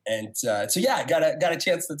 I got a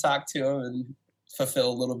chance to talk to him and fulfill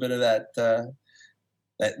a little bit of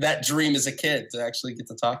that dream as a kid, to actually get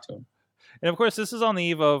to talk to him. And of course, this is on the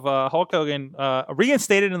eve of Hulk Hogan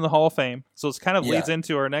reinstated in the Hall of Fame, so it kind of leads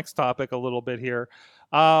into our next topic a little bit here.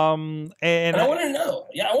 And I want to know,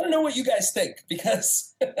 I want to know what you guys think,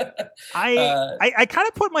 because I kind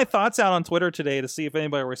of put my thoughts out on Twitter today to see if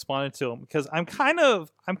anybody responded to them, because I'm kind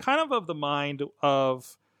of the mind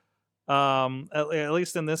of, at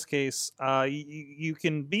least in this case, you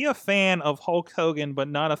can be a fan of Hulk Hogan but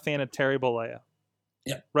not a fan of Terry Bollea.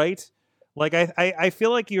 Yeah. Right. Like, I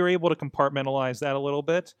feel like you're able to compartmentalize that a little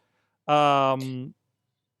bit.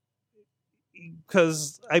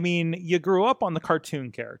 Because, I mean, you grew up on the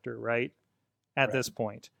cartoon character, right? At this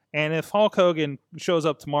point. And if Hulk Hogan shows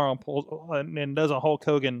up tomorrow and does a Hulk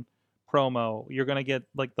Hogan promo, you're going to get,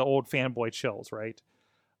 like, the old fanboy chills, right?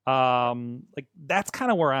 Like, that's kind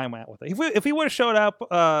of where I'm at with it. If he would have showed up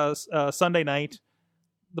Sunday night,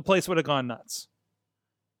 the place would have gone nuts,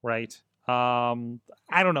 right? I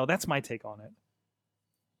don't know. That's my take on it.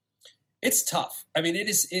 It's tough. I mean,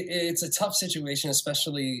 it's a tough situation,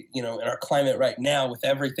 especially, in our climate right now with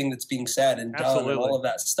everything that's being said and done and all of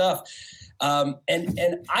that stuff. And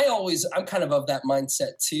I'm kind of that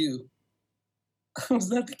mindset too. Was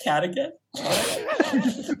that the cat again?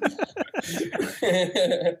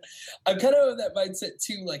 I'm kind of that mindset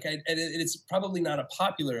too. Like, and it's probably not a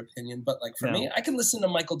popular opinion, but like for me, I can listen to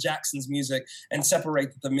Michael Jackson's music and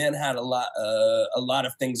separate that the man had a lot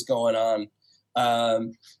of things going on.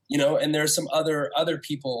 And there's some other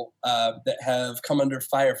people that have come under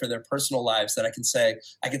fire for their personal lives that I can say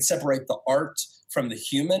I can separate the art from the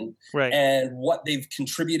human, right, and what they've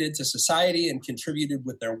contributed to society and contributed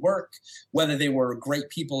with their work, whether they were great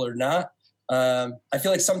people or not. I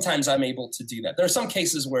feel like sometimes I'm able to do that. There are some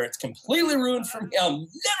cases where it's completely ruined for me. I'll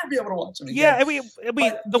never be able to watch it again. Yeah, I mean,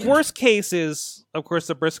 the worst case is, of course,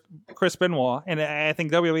 the Chris Benoit, and I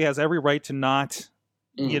think WWE has every right to not,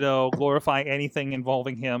 glorify anything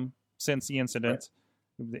involving him since the incident.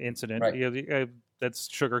 Right. The incident, right. That's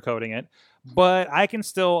sugarcoating it. But I can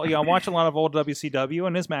still, I watch a lot of old WCW,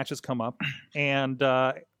 and his matches come up, and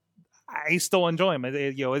I still enjoy him.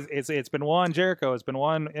 It's Benoit and Jericho. It's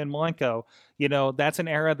Benoit and Malenko. That's an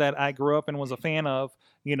era that I grew up and was a fan of.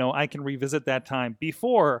 I can revisit that time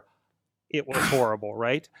before it was horrible,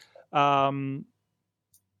 right? But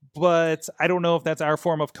I don't know if that's our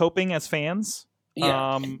form of coping as fans.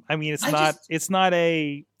 Yeah. I mean, it's not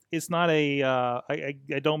a I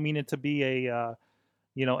don't mean it to be a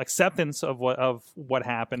acceptance of what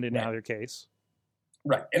happened in either case.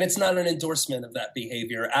 Right, and it's not an endorsement of that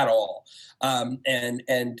behavior at all. But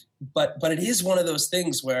it is one of those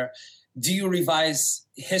things where, do you revise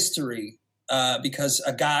history because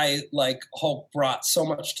a guy like Hulk brought so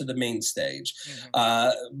much to the main stage,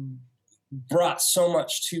 brought so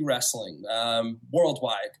much to wrestling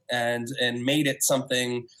worldwide, and made it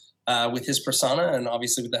something with his persona, and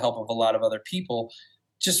obviously with the help of a lot of other people,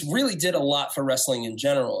 just really did a lot for wrestling in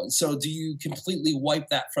general. And so do you completely wipe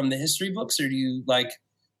that from the history books, or do you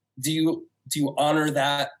honor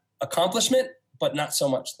that accomplishment, but not so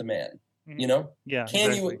much the man, Yeah.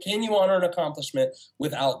 Can you honor an accomplishment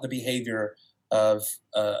without the behavior of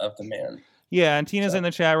the man? Yeah. And Tina's in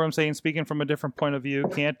the chat room saying, speaking from a different point of view,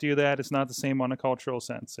 can't do that. It's not the same on a cultural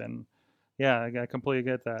sense. And yeah, I completely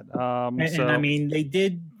get that. And I mean, they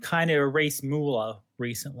did kind of erase Moolah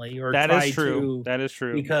recently, or that is true. That is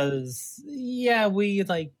true. Because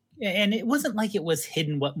and it wasn't like it was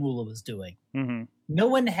hidden what Moolah was doing. Mm-hmm. No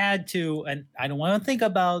one had to, and I don't want to think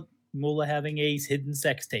about Moolah having a hidden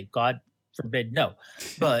sex tape. God forbid, no.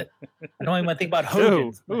 But I don't even want to think about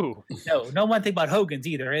Hogan's. Ooh. No one think about Hogan's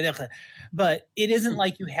either. But it isn't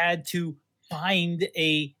like you had to find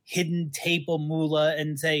a hidden tape of Moolah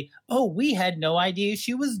and say, oh, we had no idea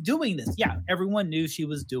she was doing this. Yeah, everyone knew she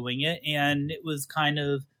was doing it, and it was kind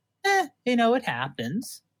of, it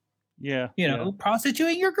happens. Yeah.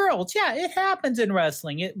 Prostituting your girls. Yeah, it happens in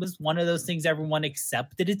wrestling. It was one of those things everyone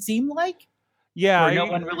accepted, it seemed like. Yeah. Or no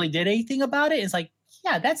one really did anything about it. It's like,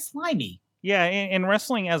 yeah, that's slimy. Yeah, and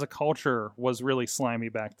wrestling as a culture was really slimy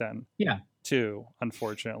back then. Yeah. Too,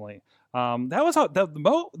 unfortunately. That was how the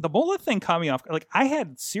Moolah thing caught me off. Like, I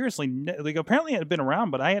had seriously, apparently it had been around,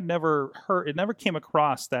 but I had never heard, it never came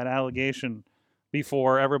across that allegation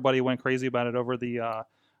before everybody went crazy about it over the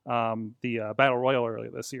Battle Royal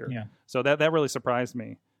earlier this year. Yeah. So that really surprised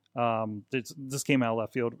me. This came out of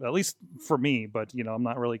left field, at least for me, but I'm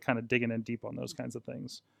not really kind of digging in deep on those kinds of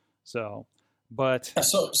things. So, but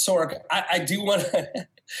Sorg, I do want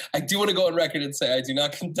to go on record and say I do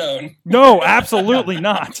not condone. No, absolutely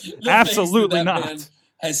not. Absolutely not. Man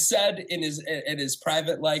has said in his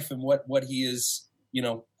private life and what he is.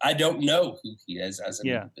 I don't know who he is as an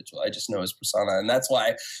individual. I just know his persona. And that's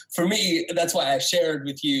why, for me, I shared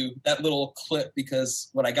with you that little clip, because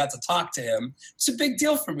when I got to talk to him, it's a big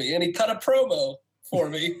deal for me. And he cut a promo for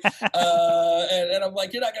me. And I'm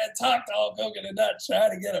like, you're not going to talk to Hulk Hogan and not try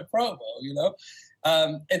to get a promo,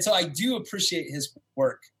 And so I do appreciate his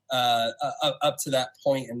work up to that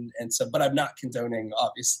point. And so, but I'm not condoning,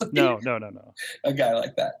 obviously. No. A guy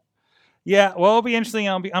like that. Yeah, well, it'll be interesting.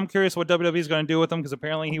 I'm curious what WWE is going to do with him, because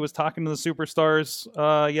apparently he was talking to the superstars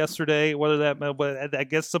yesterday. I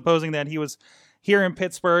guess supposing that he was here in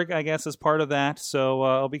Pittsburgh, I guess, as part of that. So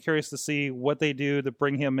I'll be curious to see what they do to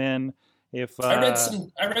bring him in. I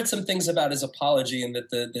read some things about his apology, and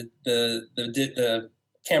that the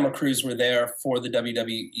camera crews were there for the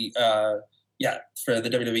WWE.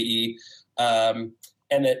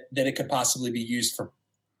 And that it could possibly be used for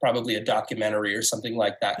probably a documentary or something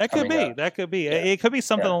like that. That could be. Yeah. It could be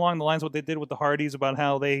something along the lines of what they did with the Hardys, about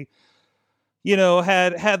how they,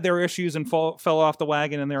 had their issues and fell off the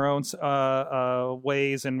wagon in their own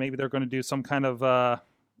ways, and maybe they're going to do some kind of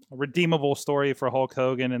redeemable story for Hulk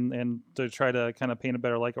Hogan and to try to kind of paint a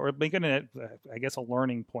better light, or make it, I guess, a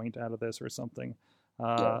learning point out of this or something,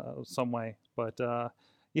 some way. But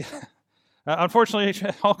unfortunately,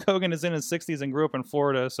 Hulk Hogan is in his 60s and grew up in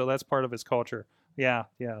Florida, so that's part of his culture. Yeah.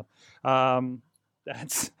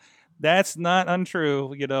 That's not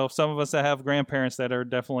untrue. Some of us that have grandparents that are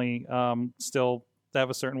definitely still have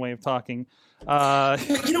a certain way of talking. You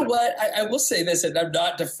know what? I will say this, and I'm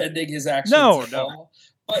not defending his actions at all.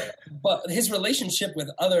 But his relationship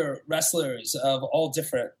with other wrestlers of all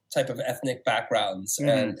different type of ethnic backgrounds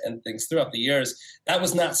and things throughout the years, that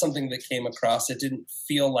was not something that came across. It didn't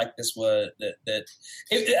feel like this was that.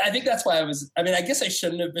 I think that's why I guess I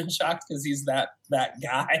shouldn't have been shocked, because he's that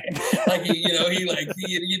guy.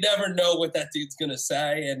 You never know what that dude's gonna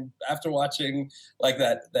say. And after watching like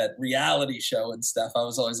that reality show and stuff, I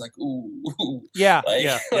was always like, ooh, yeah.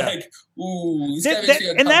 Ooh, this guy makes me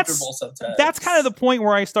uncomfortable sometimes. That's kind of the point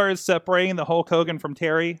where I started separating the Hulk Hogan from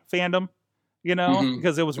Terry fandom,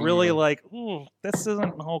 because it was really like, ooh, this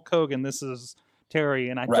isn't Hulk Hogan, this is Terry,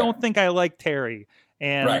 and I don't think I like Terry.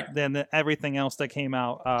 And then everything else that came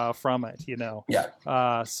out from it, Yeah.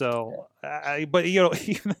 Sometimes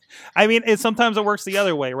it works the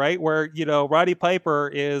other way, right? Where, Roddy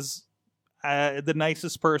Piper is the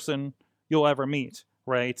nicest person you'll ever meet,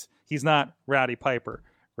 right? He's not Rowdy Piper,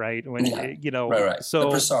 right? When right. So the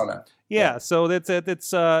persona. Yeah, so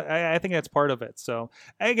it's I think that's part of it. So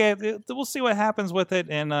again, we'll see what happens with it,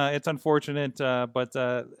 and it's unfortunate, but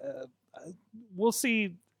we'll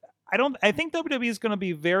see. I think WWE is going to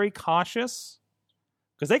be very cautious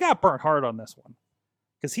because they got burnt hard on this one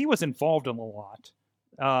because he was involved in a lot.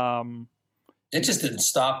 It just didn't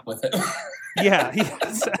stop with it. Yeah,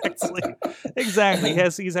 exactly.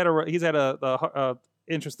 He's had a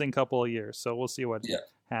interesting couple of years, so we'll see what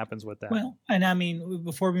happens with that. Well, and I mean,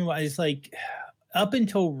 before we move on, it's like up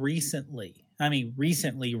until recently,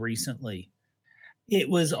 it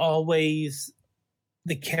was always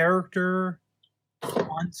the character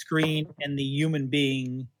on screen and the human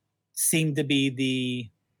being seemed to be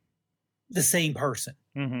the same person.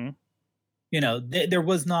 Mm-hmm. There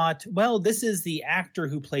was not, well, this is the actor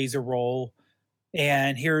who plays a role,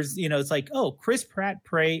 and here's, it's like, oh, Chris Pratt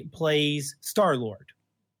plays Star-Lord.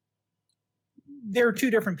 They're two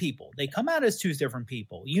different people. They come out as two different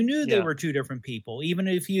people. You knew they were two different people. Even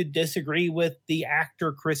if you disagree with the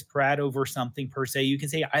actor Chris Pratt over something per se, you can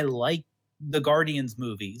say, I like the Guardians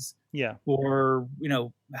movies. Yeah. Or,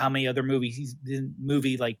 how many other movies he's in,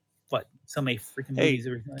 like, what, so many freaking movies.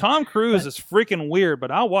 Tom Cruise is freaking weird, but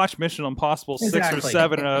I'll watch Mission Impossible 6 or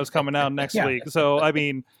 7 and those coming out next week. So, I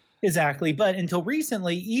mean. Exactly. But until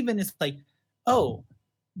recently, even it's like, oh,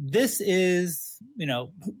 this is,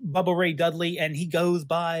 Bubba Ray Dudley, and he goes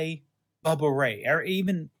by Bubba Ray. Or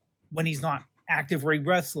even when he's not active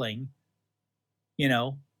wrestling,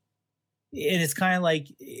 and it's kind of like,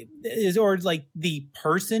 or like the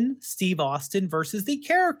person Steve Austin versus the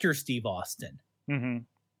character Steve Austin. Mm-hmm.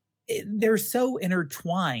 They're so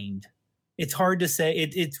intertwined. It's hard to say.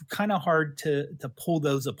 It's kind of hard to pull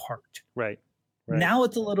those apart. Right. Now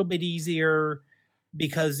it's a little bit easier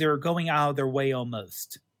because they're going out of their way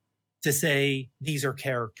almost to say these are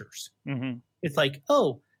characters. Mm-hmm. It's like,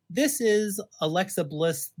 oh, this is Alexa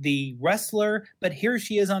Bliss, the wrestler, but here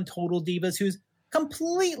she is on Total Divas, who's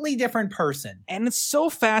completely different person. And it's so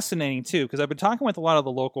fascinating too, because I've been talking with a lot of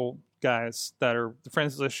the local guys that are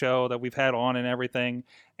friends of the show that we've had on and everything,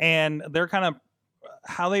 and they're kind of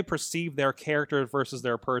how they perceive their character versus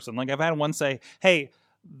their person. Like I've had one say, hey,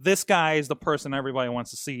 this guy is the person everybody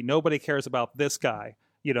wants to see. Nobody cares about this guy,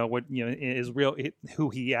 is real,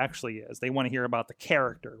 who he actually is. They want to hear about the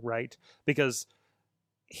character, right? Because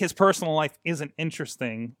his personal life isn't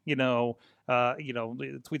interesting,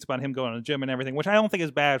 tweets about him going to the gym and everything, which I don't think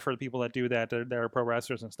is bad for the people that do that. They're pro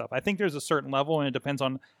wrestlers and stuff. I think there's a certain level, and it depends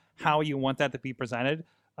on how you want that to be presented.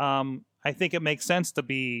 I think it makes sense to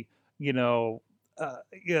be,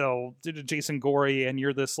 Jason Gory, and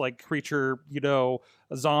you're this like creature, a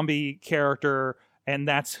zombie character, and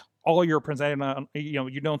that's all you're presenting on.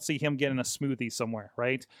 You don't see him getting a smoothie somewhere,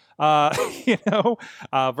 right?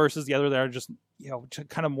 Versus the other that are just,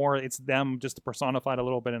 kind of more, it's them just personified a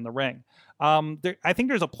little bit in the ring. I think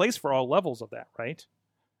there's a place for all levels of that, right?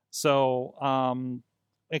 So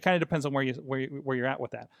it kind of depends on where you're at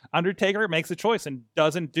with that. Undertaker makes a choice and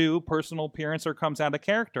doesn't do personal appearance or comes out of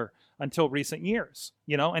character until recent years,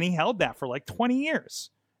 and he held that for like 20 years,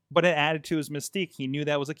 but it added to his mystique. He knew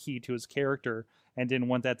that was a key to his character and didn't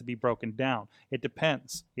want that to be broken down. It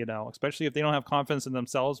depends, especially if they don't have confidence in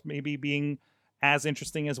themselves, maybe being as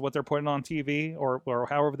interesting as what they're putting on TV or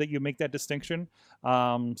however that you make that distinction.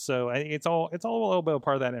 So it's all a little bit of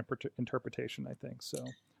part of that interpretation, I think. So.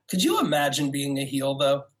 Could you imagine being a heel,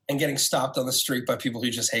 though, and getting stopped on the street by people who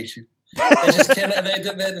just hate you? They just can't.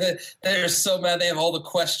 They're so mad. They have all the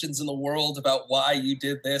questions in the world about why you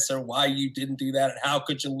did this or why you didn't do that, and how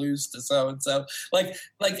could you lose to so and so.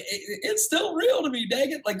 It's still real to me.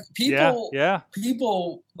 Dang it! Like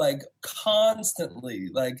people like constantly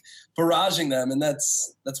like barraging them, and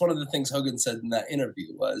that's one of the things Hogan said in that interview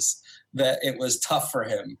was that it was tough for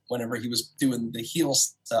him whenever he was doing the heel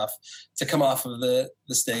stuff to come off of the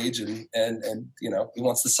stage and he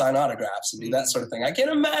wants to sign autographs and do that sort of thing. I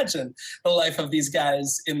can't imagine the life of these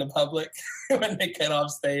guys in the public when they get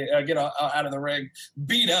off stage, get out of the ring,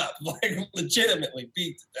 beat up, like legitimately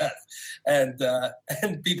beat to death, and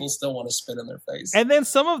people still want to spit in their face. And then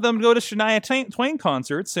some of them go to Shania Twain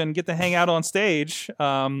concerts and get to hang out on stage.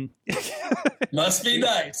 Must be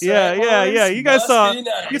nice. Yeah, right, yeah. You guys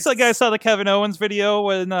nice. saw the Kevin Owens video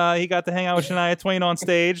when he got to hang out with Shania Twain on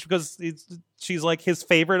stage because she's like his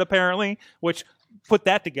favorite apparently, which put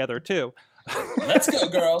that together too. Let's go,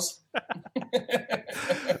 girls.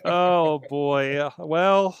 Oh boy.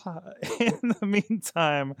 Well, in the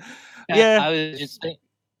meantime, I was just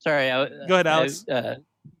sorry. Go ahead, Alex. The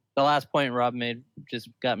last point Rob made just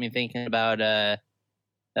got me thinking about kind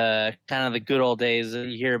of the good old days.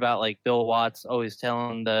 You hear about like Bill Watts always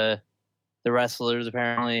telling the the wrestlers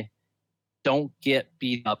apparently don't get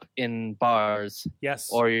beat up in bars. Yes.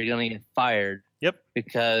 Or you're going to get fired. Yep.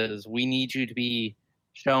 Because we need you to be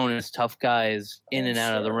shown as tough guys in and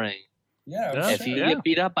out of the ring. Yeah. If you get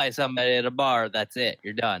beat up by somebody at a bar, that's it.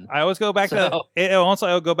 You're done. I always go back to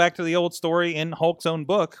I would go back to the old story in Hulk's own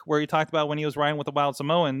book where he talked about when he was riding with the Wild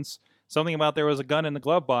Samoans, something about there was a gun in the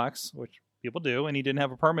glove box, which people do, and he didn't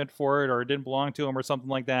have a permit for it or it didn't belong to him or something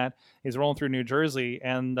like that. He's rolling through New Jersey,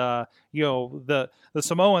 and the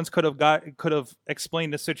Samoans could have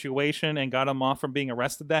explained the situation and got him off from being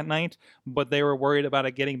arrested that night, but they were worried about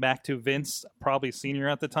it getting back to Vince, probably senior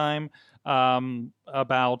at the time,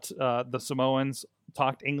 about the Samoans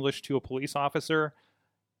talked English to a police officer,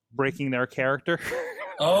 breaking their character.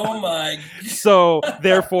 Oh my! So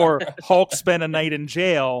therefore, Hulk spent a night in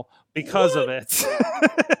jail because of it.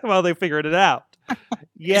 Well, they figured it out.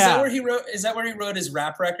 Yeah. Is that where he wrote his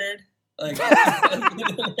rap record? Like, is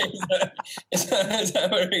that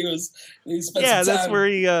where he spent some time? That's where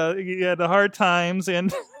he had the hard times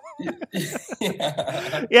and.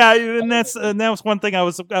 Yeah. Yeah, and that was one thing I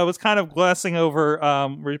was kind of glossing over,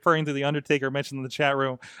 referring to the Undertaker mentioned in the chat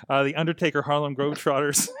room, the Undertaker Harlem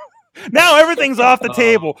Globetrotters. Now everything's off the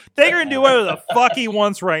table. Taker can do whatever the fuck he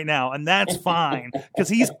wants right now, and that's fine because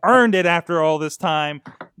he's earned it after all this time.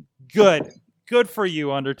 Good for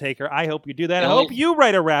you, Undertaker. I hope you do that. I hope you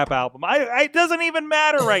write a rap album. It doesn't even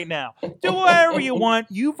matter right now. Do whatever you want.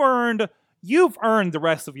 You've earned the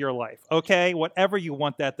rest of your life. Okay, whatever you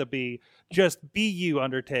want that to be. Just be you,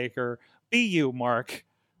 Undertaker. Be you, Mark.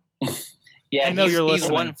 Yeah, I know you're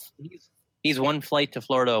listening. He's one flight to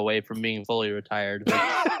Florida away from being fully retired.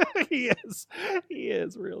 He is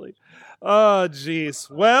really. Oh, jeez.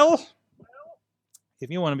 Well, if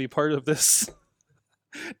you want to be part of this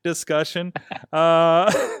discussion,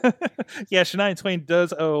 Shania Twain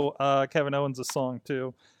does owe Kevin Owens a song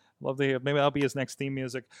too. Love to hear. Maybe that'll be his next theme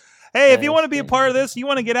music. Hey, if you want to be a part of this, you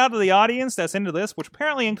want to get out to the audience that's into this, which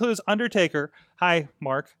apparently includes Undertaker. Hi,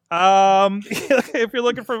 Mark. If you're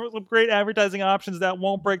looking for some great advertising options that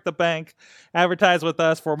won't break the bank, advertise with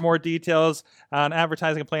us. For more details on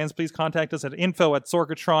advertising plans, please contact us at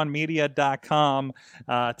info@sorgatronmedia.com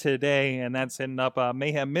today. And that's hitting up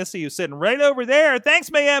Mayhem Missy, who's sitting right over there. Thanks,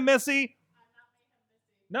 Mayhem Missy.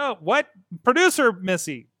 No, what? Producer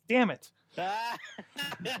Missy. Damn it.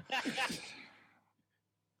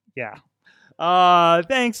 Yeah.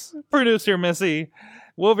 Thanks, producer Missy.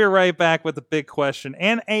 We'll be right back with the big question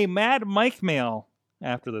and a Mad Mike mail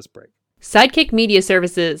after this break. Sidekick Media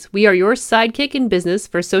Services. We are your sidekick in business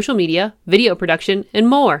for social media, video production, and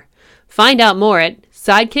more. Find out more at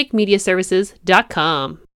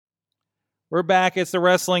sidekickmediaservices.com. We're back. It's the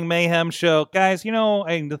Wrestling Mayhem Show. Guys,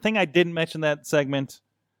 the thing I didn't mention that segment,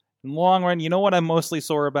 in the long run, you know what I'm mostly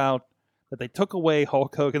sore about? That they took away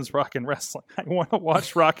Hulk Hogan's Rock and Wrestling. I want to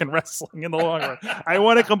watch Rock and Wrestling in the long run. I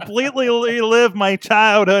want to completely relive my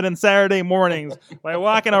childhood and Saturday mornings by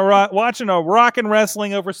watching a Rock and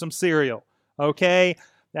Wrestling over some cereal. Okay?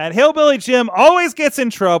 That Hillbilly Jim always gets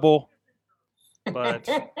in trouble. But,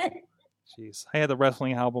 jeez. I had the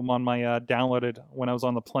wrestling album on my downloaded when I was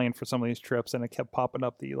on the plane for some of these trips, and it kept popping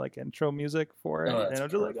up the intro music for it. And I was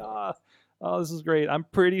just like, oh, this is great. I'm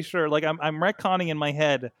pretty sure. I'm retconning in my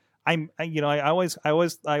head. I always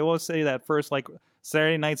say that first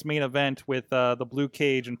Saturday night's main event with the Blue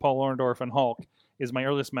Cage and Paul Orndorff and Hulk is my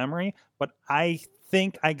earliest memory, but I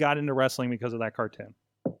think I got into wrestling because of that cartoon.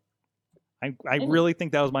 I really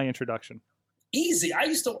think that was my introduction. Easy. I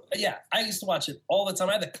used to watch it all the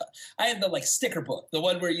time. I had the sticker book, the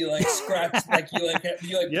one where you scratch,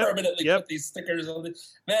 permanently put these stickers on it.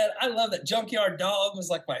 Man, I love that. Junkyard Dog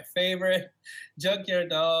was my favorite.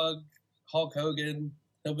 Junkyard Dog, Hulk Hogan,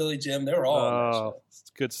 Hillbilly Jim, they were all on that show.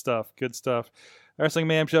 Good stuff. Wrestling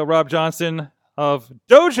Mayhem Show, Rob Johnston of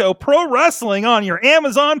Dojo Pro Wrestling on your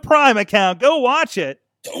Amazon Prime account. Go watch it.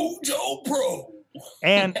 Dojo Pro.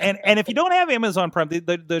 And if you don't have Amazon Prime,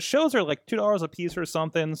 the shows are $2 a piece or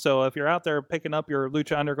something. So if you're out there picking up your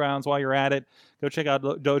Lucha Undergrounds while you're at it, go check out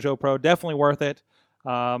Dojo Pro. Definitely worth it.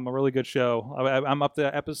 A really good show. I'm up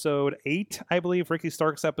to episode 8, I believe, Ricky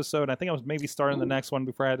Stark's episode. I think I was maybe starting the next one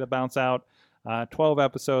before I had to bounce out. 12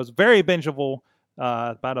 episodes, very bingeable,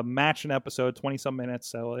 about a match an episode, 20-some minutes.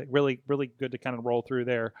 So really, really good to kind of roll through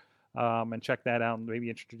there and check that out and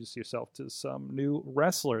maybe introduce yourself to some new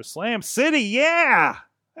wrestlers. Slam City, yeah!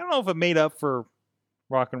 I don't know if it made up for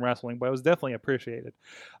Rock and Wrestling, but it was definitely appreciated.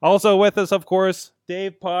 Also with us, of course,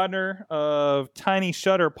 Dave Podner of Tiny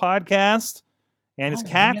Shutter Podcast and his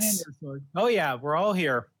cats. Oh, yeah, we're all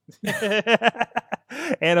here.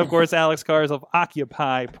 And of course, Alex Cars of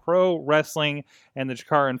Occupy Pro Wrestling and the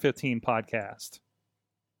Jakar and 15 podcast.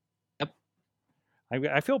 Yep.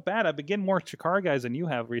 I feel bad. I've been getting more Chikara guys than you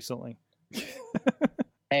have recently.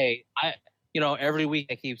 Hey, every week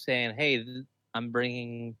I keep saying, "Hey, I'm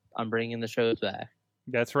bringing the shows back."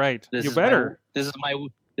 That's right. You better. This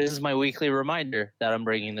is my weekly reminder that I'm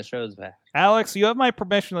bringing the shows back. Alex, you have my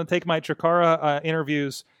permission to take my Chikara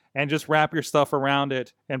interviews and just wrap your stuff around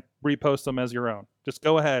it and repost them as your own. Just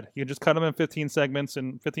go ahead. You can just cut them in 15 segments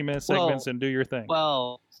and 15-minute segments and do your thing.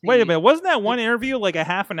 Well, wait a minute. Wasn't that one interview like a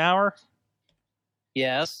half an hour?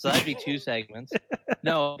 Yes, so that'd be 2 segments.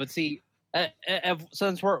 No, but see,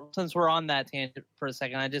 since we're on that tangent for a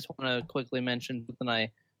second, I just want to quickly mention something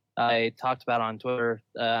I talked about on Twitter.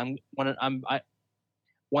 When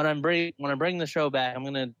I'm bringing the show back, I'm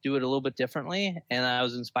gonna do it a little bit differently, and I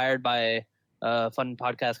was inspired by a fun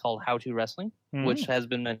podcast called How to Wrestling, which has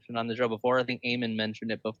been mentioned on the show before. I think Eamon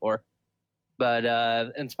mentioned it before, but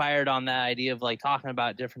inspired on that idea of like talking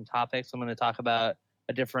about different topics. I'm going to talk about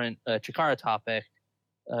a different Chikara topic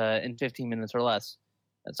in 15 minutes or less.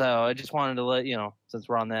 So I just wanted to let you know, since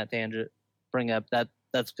we're on that tangent, bring up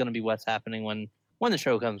that's going to be what's happening when the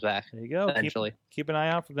show comes back. There you go. Eventually. Keep an eye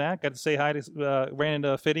out for that. Got to say hi to ran into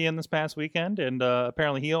Fidian this past weekend, and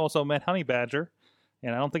apparently he also met Honey Badger,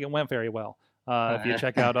 and I don't think it went very well. If you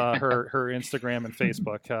check out her Instagram and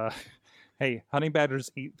Facebook. Hey, honey badgers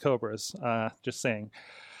eat cobras. Just saying.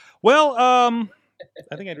 Well,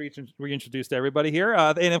 I think I'd reintroduced everybody here.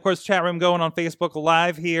 And, of course, chat room going on Facebook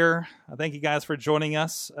Live here. Thank you guys for joining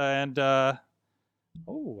us. And,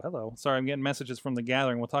 hello. Sorry, I'm getting messages from the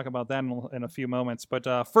gathering. We'll talk about that in a few moments. But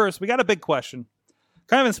first, we got a big question.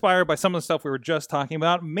 Kind of inspired by some of the stuff we were just talking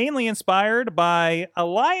about. Mainly inspired by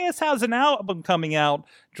Elias has an album coming out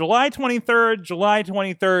July 23rd, July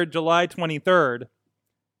 23rd, July 23rd.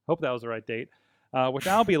 Hope that was the right date. Which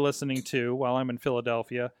I'll be listening to while I'm in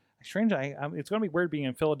Philadelphia. Strange, it's going to be weird being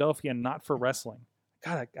in Philadelphia and not for wrestling.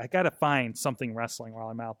 I got to find something wrestling while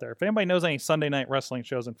I'm out there. If anybody knows any Sunday night wrestling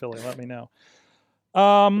shows in Philly, let me know.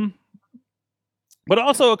 But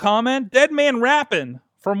also a comment, Dead Man Rappin'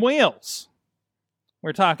 from Wales.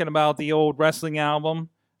 We're talking about the old wrestling album.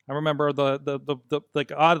 I remember the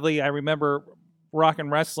like oddly, I remember rock and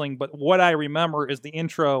wrestling, but what I remember is the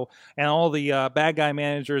intro and all the bad guy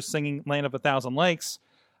managers singing Land of a Thousand Lakes.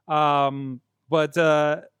 But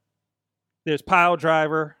there's Pile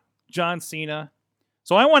Driver, John Cena.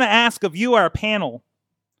 So I want to ask of you, our panel,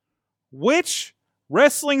 which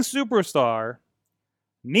wrestling superstar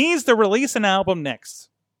needs to release an album next?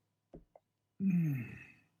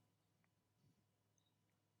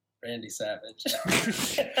 Randy Savage.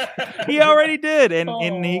 He already did, and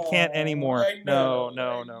he can't anymore. No.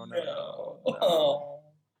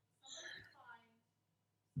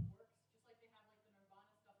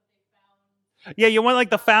 Yeah, you want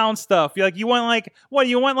like the found stuff. You want like what?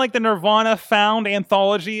 You want like the Nirvana found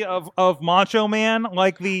anthology of Macho Man,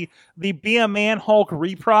 like the Be a Man Hulk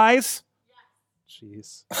reprise.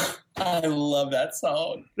 Jeez. I love that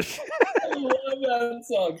song. I love that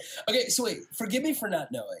song. Okay, so wait, forgive me for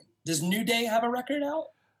not knowing. Does New Day have a record out?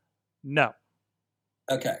 No.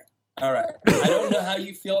 Okay. All right. I don't know how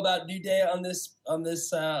you feel about New Day on this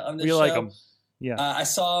We show. like them. Yeah. I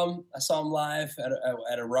saw them live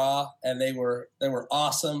at a Raw, and they were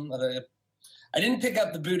awesome. I didn't pick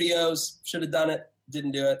up the Bootios. Should have done it.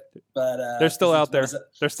 Didn't do it. But they're still out there.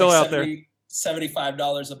 They're still out there.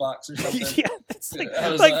 $75 a box or something. Yeah, it's like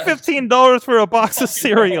 $15 for a box of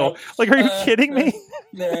cereal. Like, are you kidding me?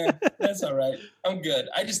 Nah, that's all right. I'm good.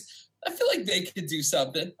 I feel like they could do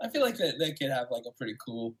something. I feel like they could have like a pretty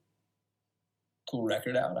cool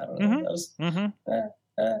record out. I don't know.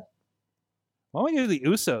 Why don't we do the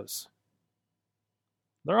Usos?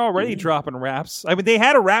 They're already dropping raps. I mean, they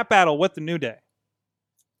had a rap battle with the New Day.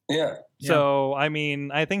 Yeah. So, I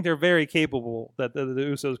mean, I think they're very capable that the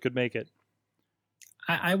Usos could make it.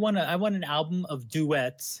 I want an album of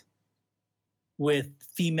duets with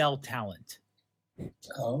female talent.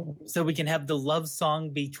 Oh. So we can have the love song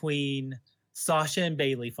between Sasha and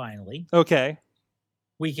Bailey finally. Okay.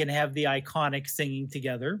 We can have the Iconics singing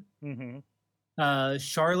together. Mm-hmm.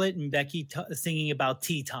 Charlotte and Becky singing about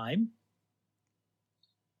tea time.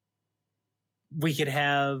 We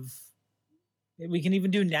can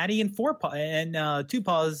even do Natty and Two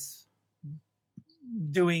Paws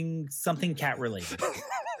doing something cat related.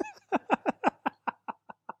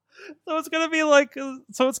 So it's gonna be like,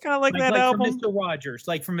 so it's kind of like that album from Mr. Rogers,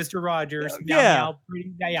 like from Mr. Rogers. Yeah.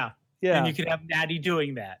 And you could have Natty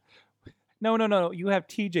doing that. No. You have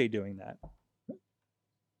TJ doing that.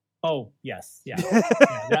 Oh yes, yeah.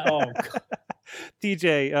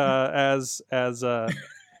 TJ as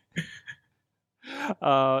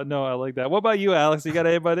no, I like that. What about you, Alex? You got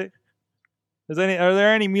anybody Are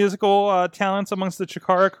there any musical talents amongst the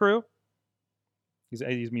Chikara crew?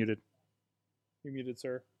 He's muted. You're muted,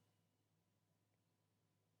 sir.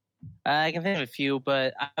 I can think of a few,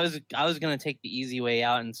 but I was gonna take the easy way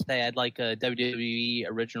out and say I'd like a WWE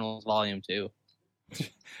Originals Volume 2.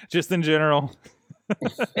 Just in general.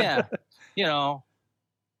 Yeah,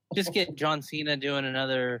 just get John Cena doing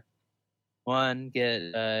another one. Get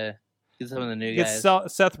some of the new guys.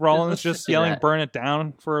 Seth Rollins just yelling "Burn it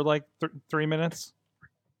down" for like 3 minutes.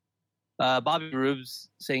 Bobby Roode's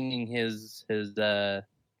singing his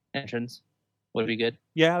entrance would be good.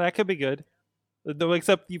 Yeah, that could be good. Though,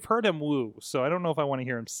 except you've heard him woo, so I don't know if I want to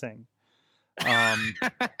hear him sing.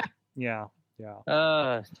 Yeah.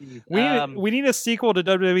 We need a sequel to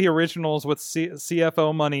WWE Originals with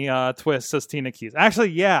CFO money twist, says Tina Keys. Actually,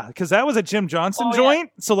 yeah, because that was a Jim Johnson joint.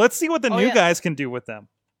 Yeah. So let's see what the new guys can do with them.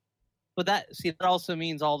 But that also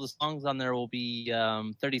means all the songs on there will be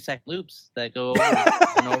 30-second loops that go over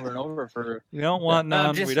and over and over for. We don't want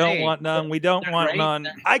none. We don't want none. We don't want none.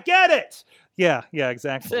 I get it. Yeah,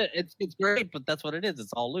 exactly. It's great, but that's what it is.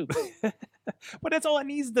 It's all loops. But that's all it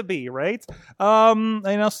needs to be, right? And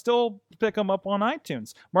I'll still pick them up on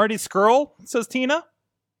iTunes. Marty Skrull, says Tina.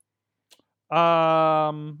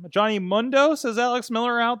 Johnny Mundo, says Alex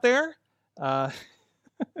Miller out there.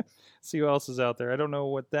 See who else is out there. I don't know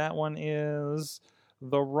what that one is.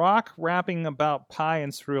 The Rock rapping about pie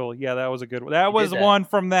and strudel. Yeah, that was a good one. That was one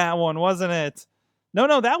from that one, wasn't it?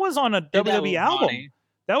 No, that was on a WWE album. Funny.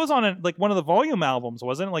 That was on one of the volume albums,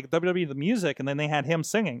 wasn't it? Like WWE The Music, and then they had him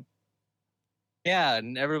singing. Yeah,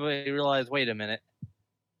 and everybody realized, wait a minute.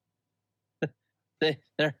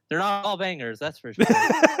 They're not all bangers, that's for sure.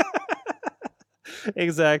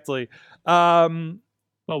 Exactly.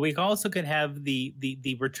 Well, we also could have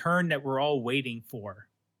the return that we're all waiting for,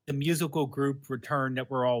 the musical group return that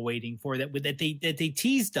we're all waiting for. That they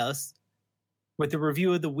teased us with the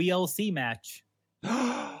review of the WLC match.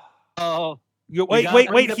 Oh,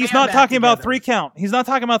 wait! He's not talking about 3 count. He's not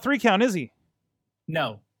talking about 3 count, is he?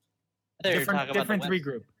 No, different 3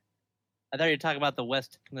 group. I thought you were talking about the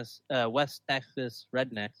West Texas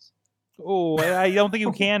Rednecks. Oh, I don't think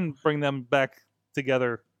you can bring them back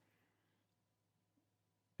together.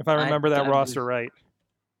 If I remember that roster right.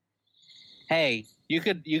 Hey, you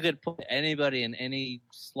could put anybody in any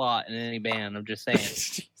slot in any band. I'm just saying.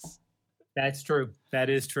 That's true. That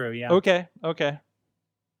is true. Yeah. Okay.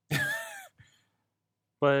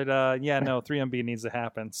 But 3MB needs to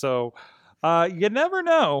happen. So you never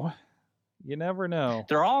know.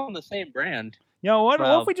 They're all on the same brand. What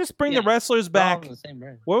if we just bring the wrestlers back? The same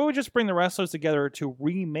brand. What if we just bring the wrestlers together to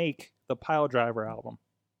remake the Pile Driver album?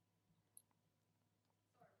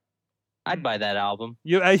 I'd buy that album.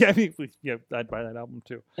 I'd buy that album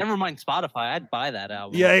too. Never mind Spotify. I'd buy that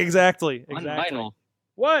album. Yeah, exactly. On vinyl.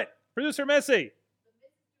 What? Producer Missy?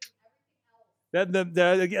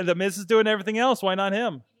 The Miz is doing everything else. Why not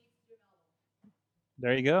him?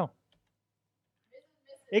 There you go.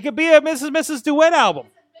 It could be a Mrs. Duet album.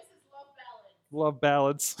 Love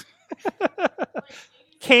ballads.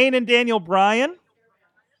 Kane and Daniel Bryan.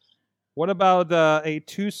 What about a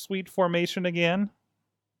Too Sweet formation again?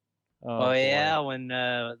 Oh yeah, when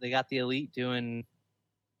they got the Elite doing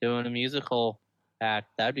a musical act,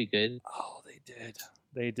 that'd be good. Oh,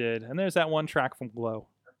 they did. And there's that one track from Glow.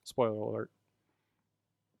 Spoiler alert.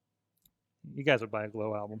 You guys would buy a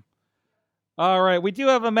Glow album. All right, we do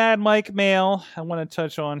have a Mad Mike mail I want to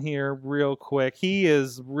touch on here real quick. He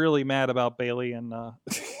is really mad about Bailey and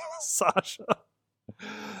Sasha.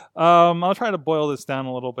 I'll try to boil this down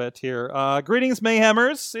a little bit here. Greetings,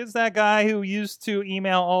 Mayhemers. It's that guy who used to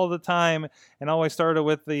email all the time and always started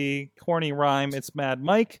with the corny rhyme. It's Mad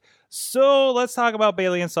Mike. So let's talk about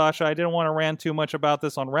Bailey and Sasha. I didn't want to rant too much about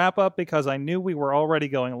this on Wrap Up because I knew we were already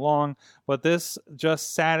going long, but this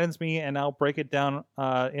just saddens me, and I'll break it down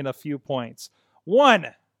in a few points. 1.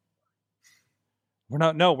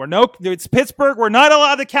 It's Pittsburgh. We're not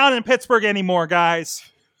allowed to count in Pittsburgh anymore, guys.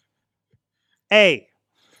 A.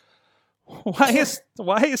 Why is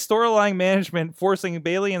storyline management forcing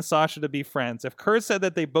Bailey and Sasha to be friends? If Kurt said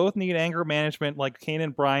that they both need anger management like Kane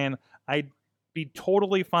and Bryan, I'd be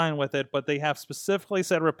totally fine with it, but they have specifically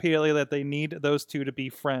said repeatedly that they need those two to be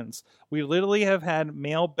friends. We literally have had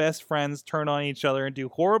male best friends turn on each other and do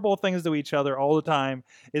horrible things to each other all the time.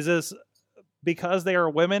 Is this because they are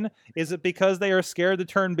women? Is it because they are scared to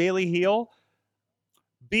turn Bailey heel?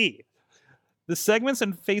 B. The segments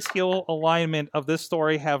and face heel alignment of this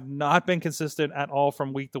story have not been consistent at all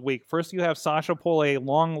from week to week. First, you have Sasha pull a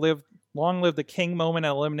long live the King moment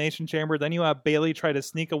at Elimination Chamber. Then you have Bailey try to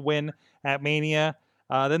sneak a win at Mania.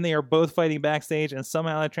 Then they are both fighting backstage, and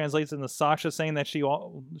somehow that translates into Sasha saying that she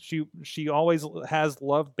always has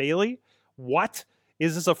loved Bayley. What?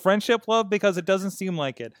 Is this a friendship love? Because it doesn't seem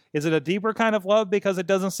like it. Is it a deeper kind of love? Because it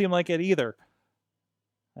doesn't seem like it either.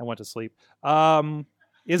 I went to sleep.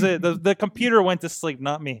 Is it the computer went to sleep,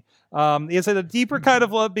 not me? Is it a deeper kind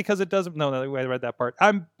of love? Because it doesn't. No, I read that part.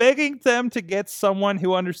 I'm begging them to get someone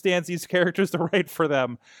who understands these characters to write for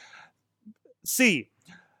them. See.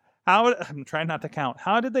 I'm trying not to count.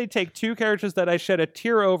 How did they take two characters that I shed a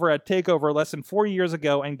tear over at TakeOver less than 4 years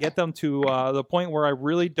ago and get them to the point where I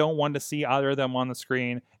really don't want to see either of them on the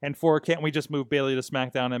screen? And can't we just move Bayley to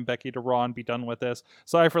SmackDown and Becky to Raw and be done with this?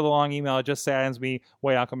 Sorry for the long email. It just saddens me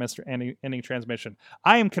way out of ending transmission.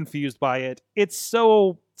 I am confused by it. It's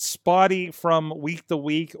so spotty from week to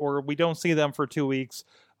week, or we don't see them for 2 weeks.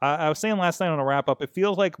 I was saying last night on a wrap-up, it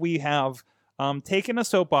feels like we have taken a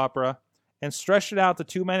soap opera and stretched it out to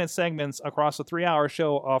 2-minute segments across a 3-hour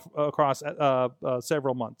show across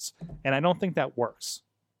several months. And I don't think that works.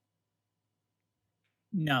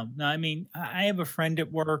 No. I mean, I have a friend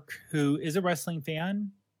at work who is a wrestling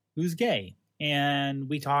fan who's gay. And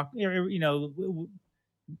we talk,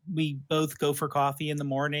 we both go for coffee in the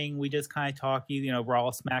morning. We just kind of talk, Raw,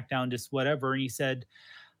 SmackDown, just whatever. And he said,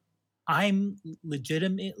 I'm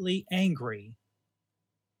legitimately angry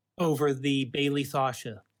over the Bayley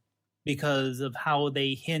Sasha, because of how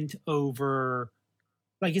they hint over,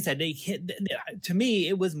 like you said, they hit. To me,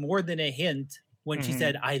 it was more than a hint when she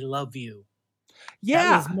said, "I love you." Yeah,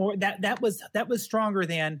 that was more. That was stronger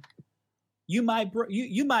than you my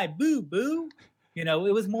boo boo. It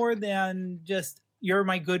was more than just you're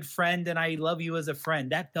my good friend and I love you as a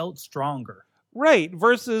friend. That felt stronger. Right,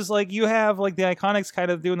 versus like you have like the Iconics kind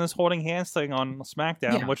of doing this holding hands thing on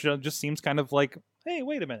SmackDown, which just seems kind of like, hey,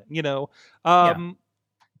 wait a minute,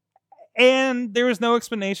 And there was no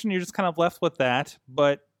explanation. You're just kind of left with that.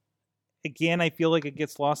 But again, I feel like it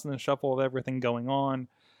gets lost in the shuffle of everything going on.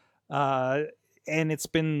 And it's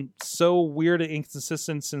been so weird and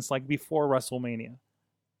inconsistent since like before WrestleMania.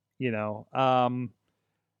 I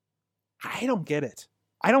don't get it.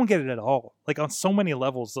 I don't get it at all. Like on so many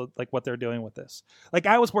levels, like what they're doing with this. Like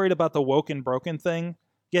I was worried about the woke and broken thing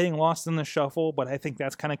getting lost in the shuffle, but I think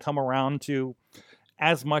that's kind of come around to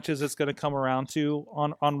as much as it's going to come around to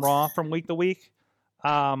on Raw from week to week,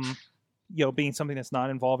 being something that's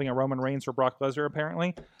not involving a Roman Reigns or Brock Lesnar,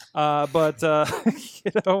 apparently.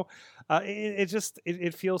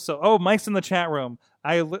 It feels so. Oh, Mike's in the chat room.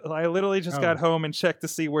 I literally just got home and checked to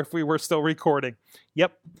see if we were still recording.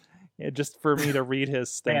 Yep. Just for me to read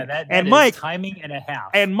his thing. Yeah, that and is Mike, timing and a half.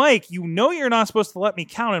 And Mike, you're not supposed to let me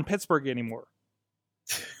count in Pittsburgh anymore.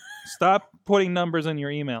 Stop putting numbers in your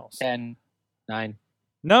emails. 10, 9.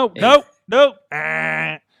 No. Jeez.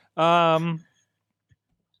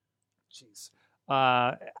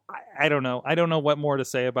 I don't know. I don't know what more to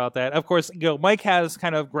say about that. Of course, Mike has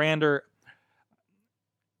kind of grander.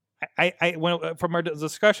 From our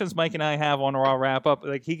discussions Mike and I have on Raw wrap up,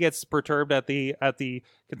 like he gets perturbed at the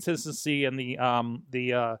consistency and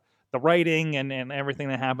the writing and everything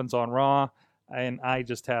that happens on Raw. And I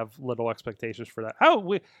just have little expectations for that.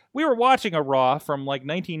 We were watching a Raw from like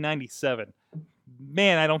 1997.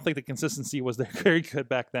 Man, I don't think the consistency was very good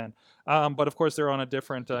back then. But of course, they're on a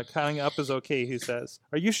different. Counting up is okay, he says.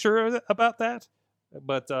 Are you sure about that?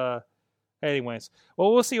 But anyways,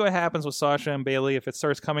 well, we'll see what happens with Sasha and Bayley if it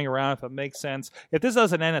starts coming around, if it makes sense. If this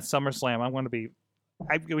doesn't end at SummerSlam, I'm going to be.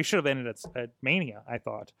 We should have ended at Mania, I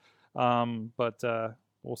thought. But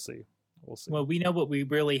we'll see. Well, we know what we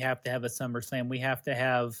really have to have at SummerSlam. We have to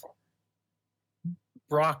have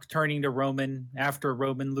Brock turning to Roman after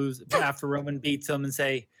Roman beats him and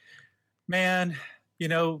say, "Man,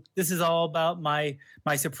 this is all about my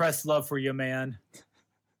suppressed love for you, man.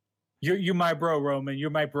 You're my bro, Roman. You're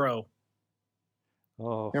my bro.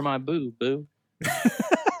 Oh, you're my boo."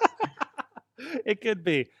 It could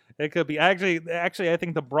be. Actually, I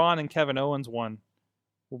think the Braun and Kevin Owens one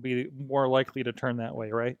will be more likely to turn that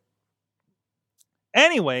way, right?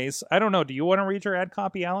 Anyways, I don't know. Do you want to read your ad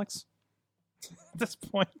copy, Alex? At this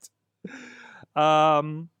point,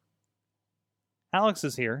 Alex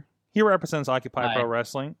is here. He represents Occupy Pro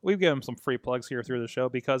Wrestling. We've given him some free plugs here through the show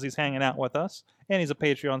because he's hanging out with us and he's a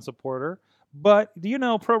Patreon supporter. But do you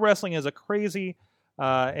know pro wrestling is a crazy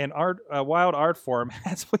and wild art form,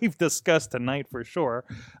 as we've discussed tonight for sure.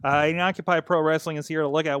 And Occupy Pro Wrestling is here to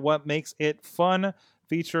look at what makes it fun,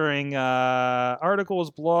 featuring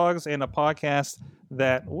articles, blogs, and a podcast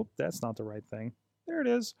that... Whoop, that's not the right thing. There it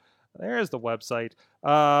is. There's the website.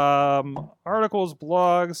 Articles,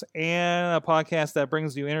 blogs, and a podcast that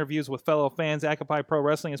brings you interviews with fellow fans. Occupy Pro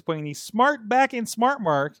Wrestling is putting the smart back in smart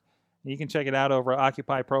mark You can check it out over at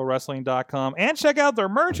OccupyProWrestling.com and check out their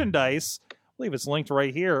merchandise. I believe it's linked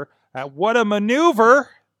right here at What a Maneuver.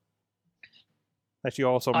 That you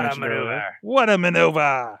also mentioned earlier. What a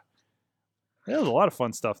Maneuver. There's a lot of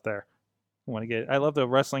fun stuff there. I love the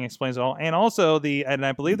Wrestling Explains It All. And also and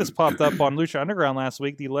I believe this popped up on Lucha Underground last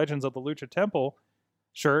week, the Legends of the Lucha Temple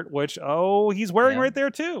shirt, which, he's wearing right there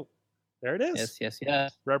too. There it is. Yes.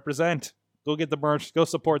 Represent. Go get the merch. Go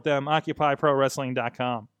support them.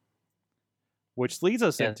 OccupyProWrestling.com. Which leads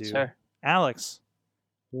us into Alex.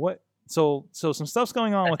 What? So some stuff's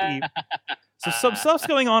going on with some stuff's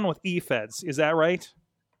going on with eFeds. Is that right?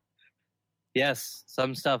 Yes,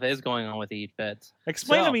 some stuff is going on with eFeds.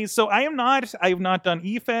 Explain to me. So I have not done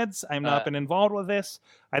eFeds. I've not been involved with this.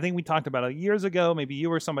 I think we talked about it years ago. Maybe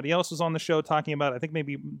you or somebody else was on the show talking about it. I think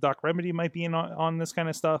maybe Doc Remedy might be in on this kind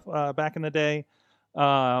of stuff back in the day.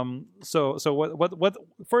 So what?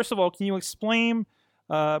 First of all, can you explain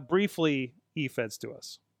briefly eFeds to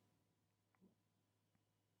us?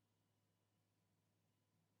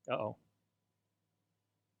 Uh-oh.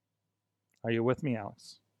 Are you with me,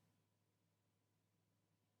 Alex?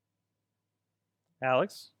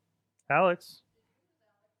 Alex?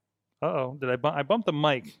 Uh-oh. Did I bump the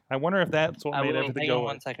mic? I wonder if that's what made everything go. Hang on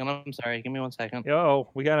 1 second. I'm sorry. Give me 1 second. Uh-oh.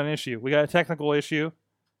 We got an issue. We got a technical issue.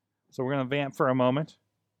 So we're going to vamp for a moment.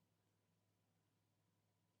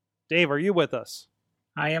 Dave, are you with us?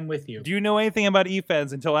 I am with you. Do you know anything about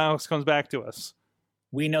eFeds until Alex comes back to us?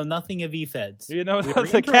 We know nothing of eFeds. You know,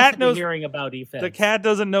 the cat knows hearing about eFeds. The cat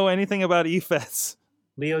doesn't know anything about eFeds.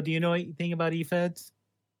 Leo, do you know anything about eFeds?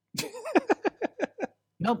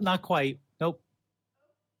 Nope, not quite. Nope.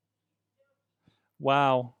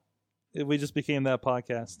 Wow. We just became that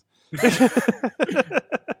podcast.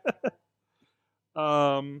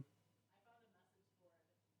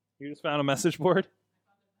 You just found a message board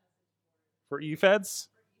for eFeds?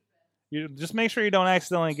 You just make sure you don't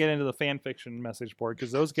accidentally get into the fan fiction message board,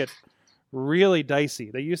 because those get really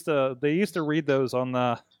dicey. They used to read those on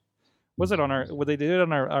the would they do it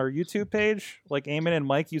on our YouTube page? Like Eamon and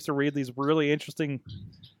Mike used to read these really interesting.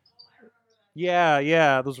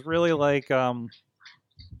 Yeah, those really like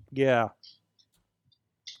yeah.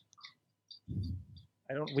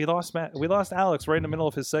 We lost Alex right in the middle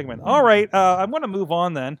of his segment. All right, I'm going to move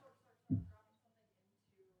on then.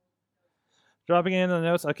 Dropping it into the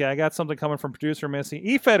notes. Okay, I got something coming from producer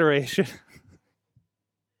Missy. E-Federation.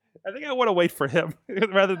 I think I want to wait for him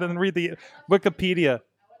rather than read the Wikipedia.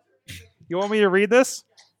 You want me to read this?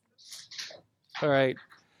 All right.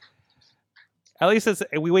 At least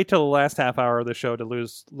we wait till the last half hour of the show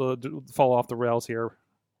to fall off the rails here,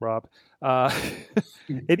 Rob. An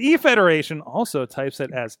E-Federation also types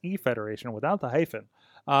it as E-Federation without the hyphen.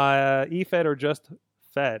 E-Fed or just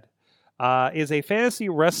Fed. Is a fantasy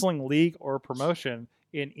wrestling league or promotion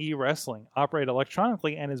in e-wrestling, operated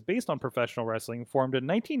electronically, and is based on professional wrestling, formed in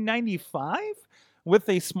 1995 with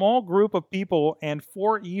a small group of people and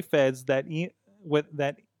 4 e-feds that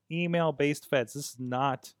email-based feds. This is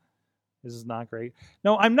not great.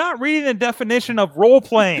 No, I'm not reading the definition of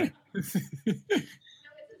role-playing.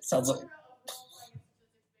 Sounds like...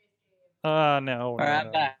 No. All right,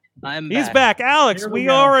 I'm back. He's back. Alex, I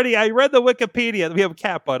read the Wikipedia. We have a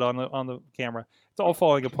cat butt on the camera. It's all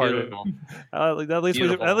falling apart. At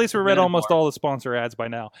least we read almost all the sponsor ads by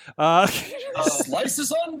now.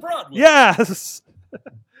 Slices on Broadway. Yes.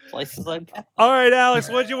 Slices on. All right, Alex,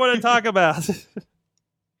 what do you want to talk about?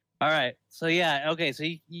 All right. So okay. So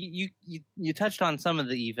you touched on some of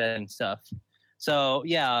the e-fetting stuff. So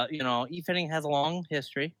e-fetting has a long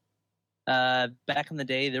history. Back in the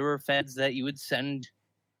day, there were feds that you would send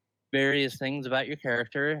various things about your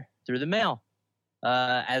character through the mail.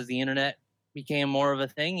 As the internet became more of a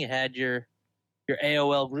thing, you had your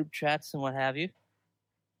AOL group chats and what have you.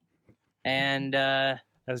 And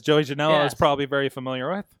as Joey Janela is probably very familiar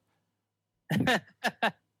with.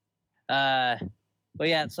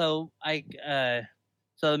 So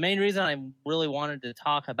the main reason I really wanted to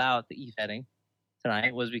talk about the e-fetting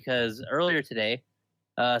tonight was because earlier today,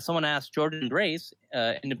 someone asked Jordan Grace,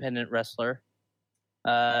 independent wrestler,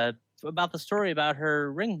 about the story about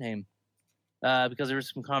her ring name, because there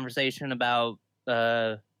was some conversation about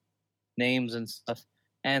names and stuff,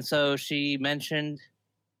 and so she mentioned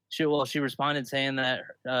she responded saying that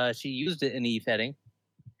she used it in e-fetting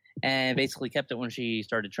and basically kept it when she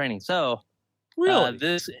started training. So really,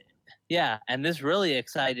 this really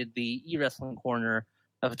excited the e-wrestling corner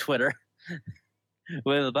of Twitter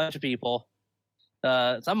with a bunch of people.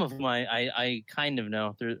 Some of whom I kind of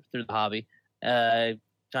know through the hobby, kind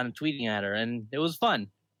of tweeting at her, and it was fun.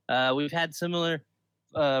 We've had similar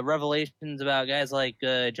revelations about guys like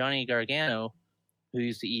Johnny Gargano, who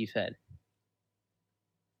used to e-fed.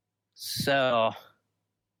 So,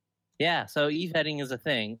 yeah, so e-fedding is a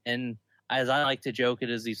thing. And as I like to joke, it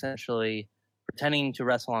is essentially pretending to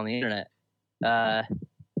wrestle on the internet.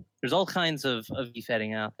 There's all kinds of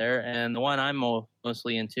e-fedding out there. And the one I'm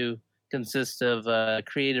mostly into consists of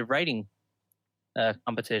creative writing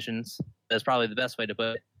competitions. That's probably the best way to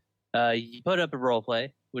put it. You put up a role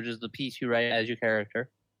play, which is the piece you write as your character.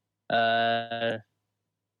 And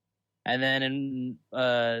then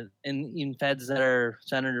in feds that are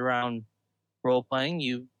centered around role playing,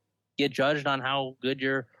 you get judged on how good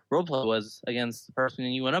your role play was against the person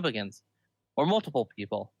you went up against, or multiple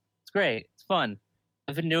people. It's great. It's fun.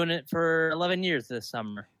 I've been doing it for 11 years this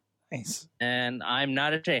summer. Nice. And I'm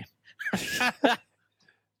not ashamed.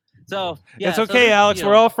 So yeah, it's okay, so Alex.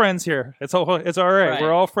 We're all friends here. It's all right. Right.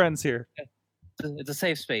 We're all friends here. It's a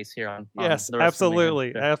safe space here on yes, the rest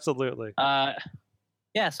absolutely, of absolutely. So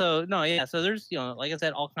there's like I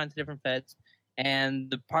said, all kinds of different feds, and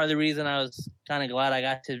the part of the reason I was kind of glad I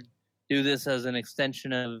got to do this as an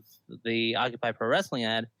extension of the Occupy Pro Wrestling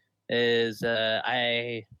ad is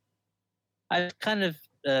I'm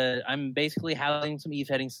basically housing some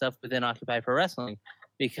e-fedding stuff within Occupy Pro Wrestling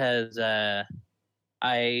because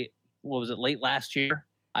late last year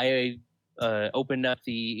I opened up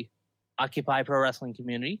the Occupy Pro Wrestling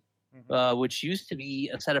community, which used to be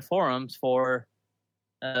a set of forums for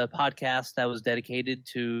a podcast that was dedicated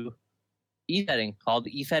to e-fedding called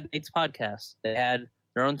the E-Fed Mates Podcast. They had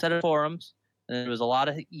their own set of forums, and there was a lot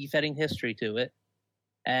of e-fedding history to it.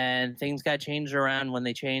 And things got changed around when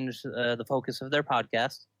they changed the focus of their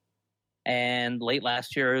podcast. And late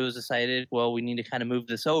last year, it was decided, well, we need to kind of move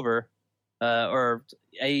this over, or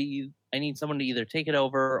I need someone to either take it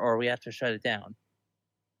over or we have to shut it down.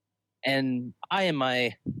 And I am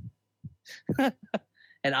my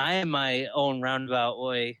own roundabout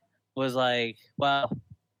way was like, well,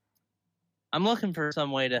 I'm looking for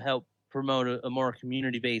some way to help promote a more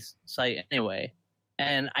community-based site anyway.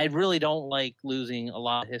 And I really don't like losing a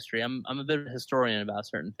lot of history. I'm a bit of a historian about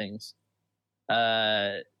certain things.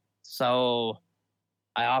 So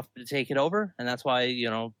I offered to take it over, and that's why,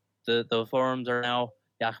 the forums are now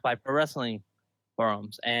the Occupy Pro Wrestling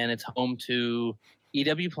forums, and it's home to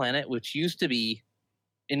EW Planet, which used to be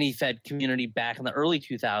an E-Fed community back in the early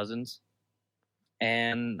 2000s.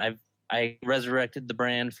 And I resurrected the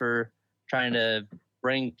brand for trying to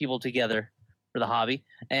bring people together for the hobby.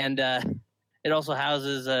 And it also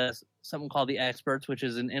houses something called the Experts, which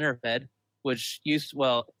is an interfed, which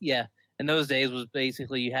in those days was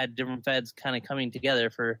basically you had different feds kind of coming together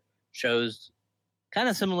for shows kind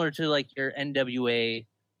of similar to like your NWA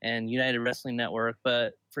and United Wrestling Network,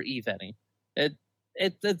 but for e-fedding. It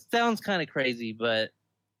sounds kind of crazy, but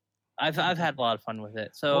I've had a lot of fun with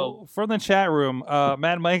it. So from the chat room,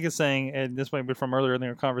 Mad Mike is saying, and this might be from earlier in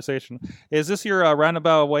the conversation, is this your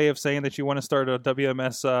roundabout way of saying that you want to start a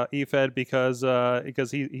WMS e-fed because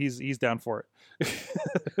he's down for it?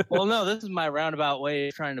 Well, no, this is my roundabout way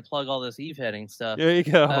of trying to plug all this e-fedding stuff. There you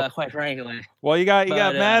go. Quite frankly. Well, you got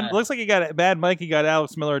Mad. Looks like you got Mad Mike. You got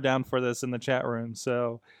Alex Miller down for this in the chat room.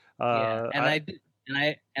 So I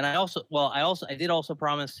did also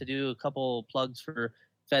promise to do a couple plugs for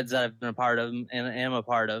feds that I've been a part of and am a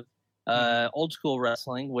part of. Old School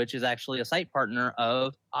Wrestling, which is actually a site partner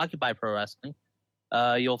of Occupy Pro Wrestling.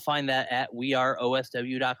 You'll find that at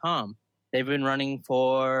weareosw.com. They've been running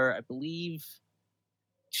for, I believe,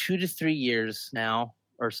 2 to 3 years now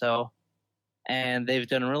or so, and they've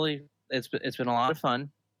done it's been a lot of fun.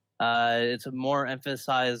 It's more of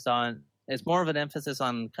an emphasis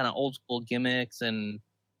on kind of old school gimmicks and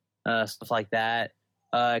stuff like that.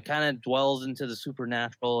 It kind of dwells into the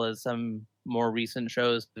supernatural as some more recent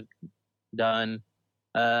shows have done.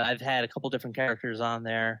 I've had a couple different characters on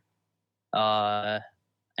there. And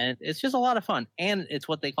it's just a lot of fun. And it's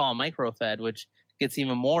what they call a microfed, which gets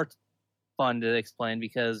even more fun to explain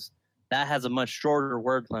because that has a much shorter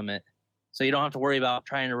word limit. So you don't have to worry about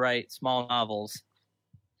trying to write small novels.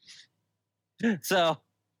 So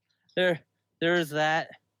there's that.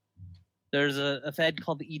 There's a fed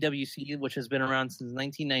called the EWC, which has been around since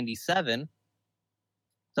 1997.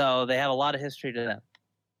 So they have a lot of history to them.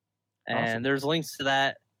 And awesome. There's links to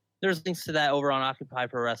that. There's links to that over on Occupy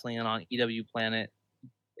Pro Wrestling and on EW Planet.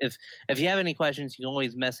 If you have any questions, you can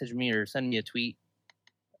always message me or send me a tweet.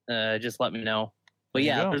 Just let me know. But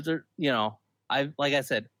yeah, I've, like I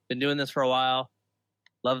said, been doing this for a while.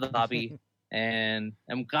 Love the hobby. And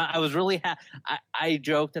I was really I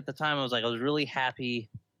joked at the time. I was really happy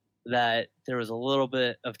that there was a little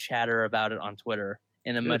bit of chatter about it on Twitter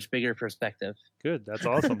in a much bigger perspective. Good. That's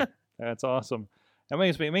awesome. That's awesome. It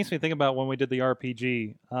makes me think about when we did the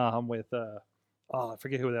RPG with I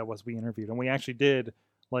forget who that was we interviewed, and we actually did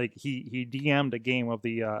like he DM'd a game of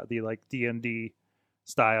the like D&D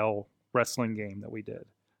style wrestling game that we did.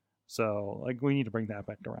 So like we need to bring that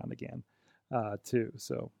back around again too.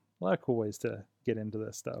 So a lot of cool ways to get into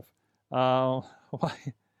this stuff.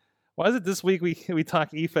 Why is it this week we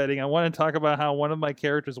talk e-fetting? I want to talk about how one of my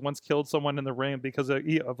characters once killed someone in the ring because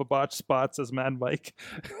of a botched spot, says Mad Mike.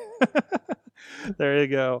 There you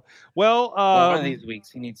go. Well, one of these weeks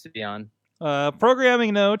he needs to be on.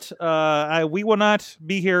 Programming note, we will not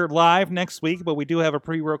be here live next week, but we do have a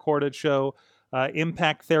pre-recorded show,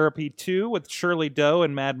 Impact Therapy 2 with Shirley Doe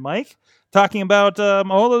and Mad Mike, talking about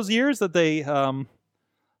all those years that they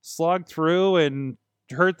slogged through and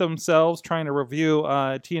hurt themselves trying to review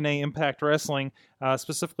TNA Impact Wrestling.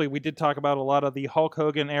 Specifically, we did talk about a lot of the Hulk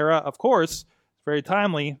Hogan era, of course. Very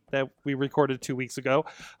timely that we recorded 2 weeks ago.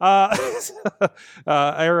 The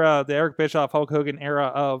Eric Bischoff Hulk Hogan era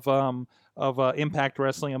of Impact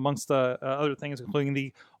Wrestling, amongst other things, including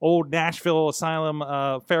the old Nashville Asylum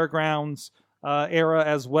Fairgrounds era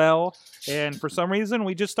as well. And for some reason,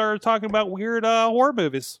 we just started talking about weird horror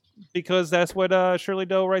movies because that's what Shirley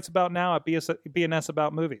Doe writes about now at BNS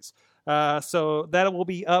About Movies. So that will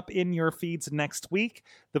be up in your feeds next week.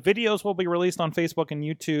 The videos will be released on Facebook and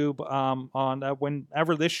YouTube on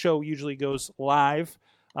whenever this show usually goes live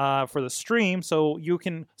for the stream. So you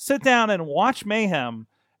can sit down and watch Mayhem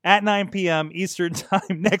at 9 p.m. Eastern Time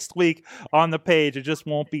next week on the page. It just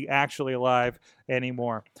won't be actually live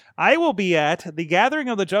anymore. I will be at the Gathering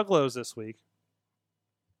of the Juggalos this week,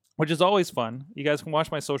 which is always fun. You guys can watch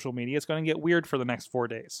my social media. It's going to get weird for the next 4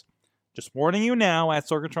 days. Just warning you now, at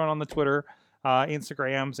Sorgatron on the Twitter,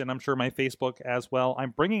 Instagrams, and I'm sure my Facebook as well. I'm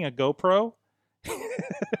bringing a GoPro.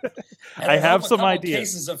 I have some ideas.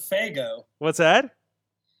 Cases of Fago. What's that?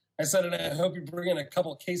 I said, and I hope you bring in a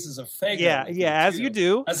couple cases of Fago. Yeah, as you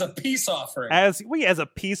do. As a peace offering. As a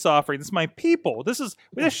peace offering. This is my people. This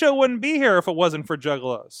show wouldn't be here if it wasn't for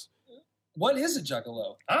Juggalos. What is a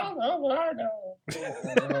Juggalo? I don't know.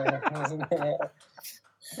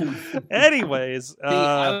 Anyways,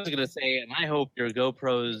 I was gonna say, and I hope your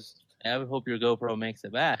GoPro makes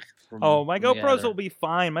it back. My GoPros will be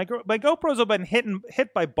fine. My GoPros have been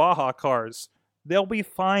hit by Baja cars. They'll be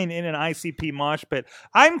fine in an ICP mosh pit.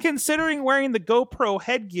 I'm considering wearing the GoPro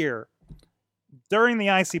headgear during the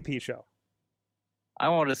ICP show. I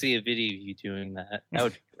want to see a video of you doing that. That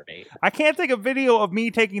would be great. I can't take a video of me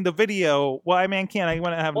taking the video. Well, I mean, I can't. I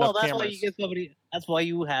want to have enough cameras. Why you get somebody. That's why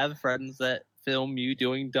you have friends that film you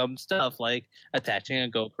doing dumb stuff, like attaching a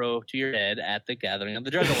GoPro to your head at the Gathering of the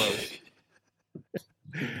Juggalos.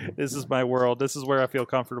 This is my world. This is where I feel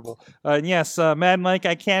comfortable. And yes, Mad Mike,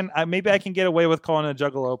 maybe I can get away with calling it a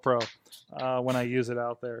Juggalo Pro when I use it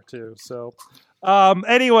out there too. So,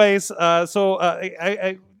 anyways,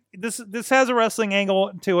 this has a wrestling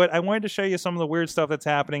angle to it. I wanted to show you some of the weird stuff that's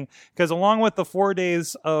happening because along with the 4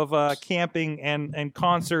 days of camping and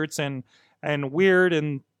concerts and weird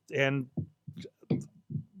and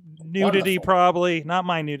nudity, wonderful. Probably not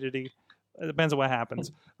my nudity. It depends on what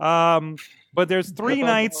happens. But there's 3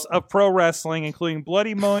 nights of pro wrestling, including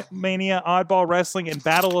Bloody Mania, Oddball Wrestling, and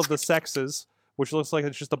Battle of the Sexes, which looks like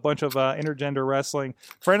it's just a bunch of intergender wrestling.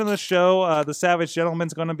 Friend of the show, the Savage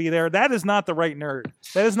Gentleman's going to be there. That is not the right nerd.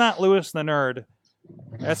 That is not Lewis the Nerd.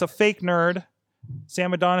 That's a fake nerd.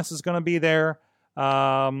 Sam Adonis is going to be there.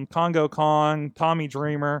 Congo Kong, Tommy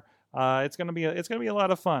Dreamer. It's going to be a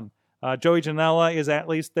lot of fun. Joey Janela is at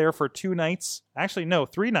least there for 2 nights. Actually, no,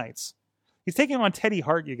 3 nights. He's taking on Teddy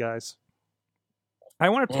Hart, you guys. I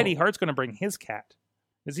wonder if Teddy Hart's going to bring his cat.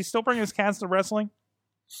 Is he still bringing his cats to wrestling?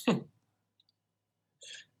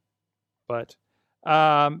 But,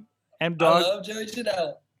 and dog. I love Joey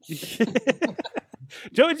Janela.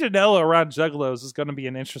 Joey Janela around Juggalos is going to be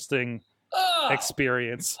an interesting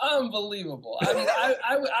experience. Unbelievable. I mean,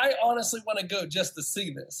 I honestly want to go just to see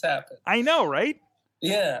this happen. I know, right?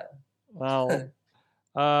 Yeah. Well,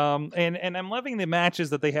 and I'm loving the matches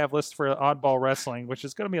that they have listed for Oddball Wrestling, which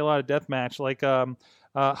is going to be a lot of death match. Like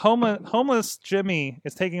Homeless Jimmy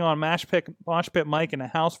is taking on Mosh Pit Mike in a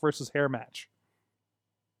house versus hair match.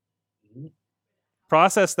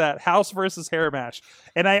 Process that, house versus hair match.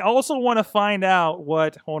 And I also want to find out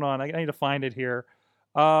what. Hold on, I need to find it here.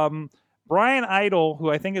 Brian Idol, who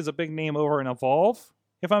I think is a big name over in Evolve,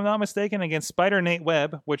 if I'm not mistaken, against Spider Nate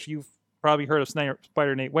Webb, which you've probably heard of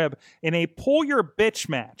Spider Nate Webb, in a pull your bitch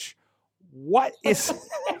match. What is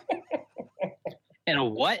in a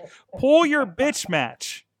what? Pull your bitch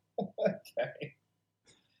match. Okay.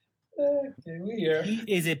 Okay, we hear.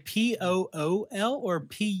 Is it POOL or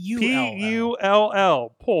PULL?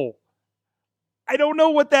 PULL. Pull. I don't know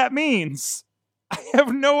what that means. I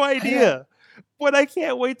have no idea. But I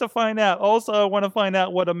can't wait to find out. Also, I want to find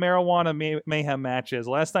out what a marijuana mayhem match is.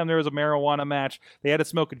 Last time there was a marijuana match, they had to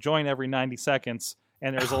smoke a joint every 90 seconds,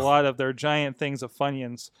 and there's a lot of their giant things of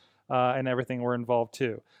Funyuns and everything were involved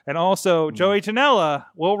too. And also, Joey Janela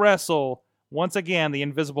will wrestle once again the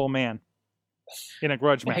Invisible Man in a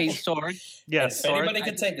grudge match. Hey, Sorg. Yes, if anybody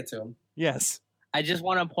could take it to him. Yes. I just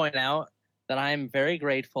want to point out that I'm very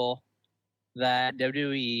grateful that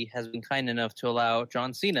WWE has been kind enough to allow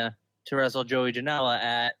John Cena to wrestle Joey Janela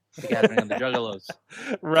at the Gathering of the Juggalos.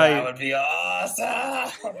 Right. That would be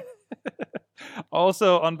awesome.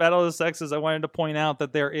 Also, on Battle of the Sexes, I wanted to point out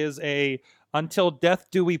that there is a Until Death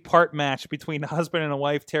Do We Part match between a husband and a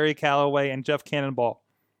wife, Terry Calloway and Jeff Cannonball.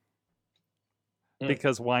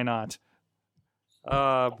 Because why not?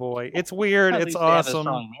 Oh, boy. It's weird. It's awesome.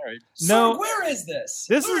 No, so where is this?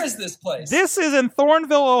 Where is this place? This is in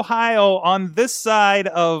Thornville, Ohio, on this side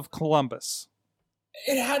of Columbus.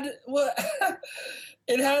 It had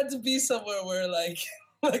to be somewhere where like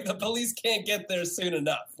the police can't get there soon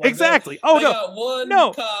enough. Like exactly.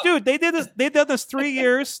 Cop. Dude, they did this. They did this 3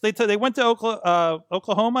 years. They went to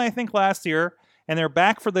Oklahoma, I think, last year, and they're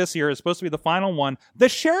back for this year. It's supposed to be the final one. The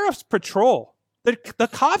sheriff's patrol. The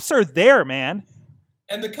cops are there, man.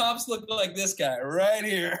 And the cops look like this guy right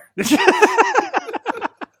here.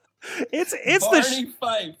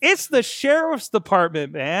 It's the sheriff's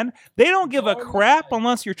department, man. They don't give a crap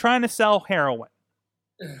unless you're trying to sell heroin.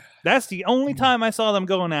 That's the only time I saw them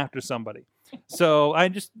going after somebody. So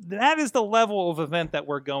that is the level of event that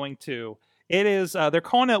we're going to. It is they're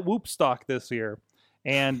calling it Whoopstock this year,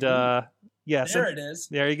 and yes, there it is.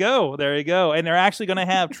 There you go. And they're actually going to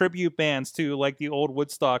have tribute bands to like the old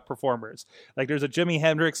Woodstock performers. Like there's a Jimi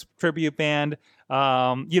Hendrix tribute band.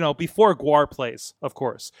 Before Guar plays, of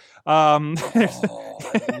course. I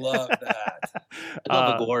love that. I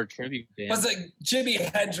love the Guar tribute band. It's like Jimi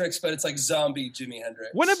Hendrix, but it's like zombie Jimi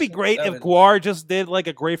Hendrix. Wouldn't it be great if Guar just did like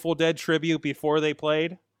a Grateful Dead tribute before they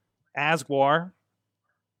played as Guar?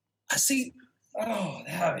 See. Oh,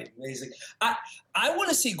 that'd be amazing. I want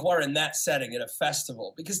to see Guar in that setting at a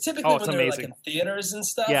festival because typically when they're like in theaters and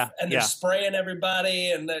stuff and they're spraying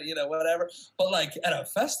everybody and whatever. But like at a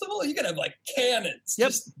festival, you gotta have like cannons.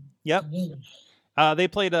 Yep. They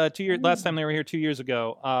played 2 years. Last time they were here 2 years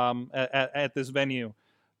ago at this venue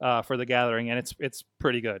for the Gathering, and it's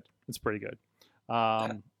pretty good. It's pretty good.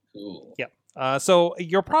 Cool. Yep. So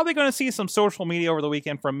you're probably going to see some social media over the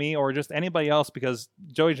weekend from me or just anybody else because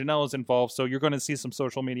Joey Janela is involved. So you're going to see some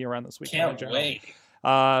social media around this weekend. Can't wait.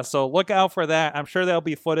 So look out for that. I'm sure there'll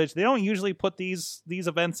be footage. They don't usually put these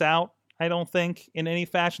events out, I don't think, in any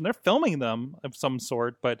fashion. They're filming them of some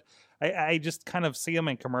sort, but I just kind of see them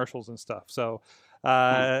in commercials and stuff. So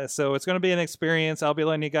so it's going to be an experience. I'll be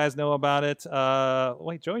letting you guys know about it.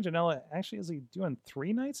 Wait, Joey Janela, actually, is he doing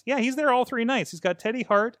 3 nights? Yeah, he's there all 3 nights. He's got Teddy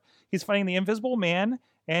Hart. He's fighting the Invisible Man,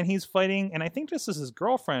 and he's fighting, and I think this is his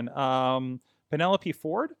girlfriend, Penelope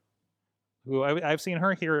Ford, who I've seen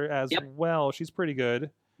her here as well. She's pretty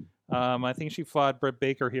good. I think she fought Britt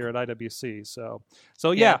Baker here at IWC. So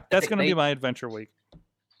yeah, that's going to be my adventure week.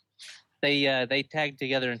 They tagged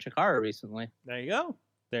together in Chikara recently. There you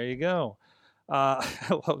go. I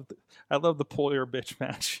love the pull your bitch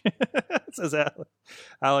match. Says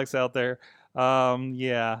Alex out there.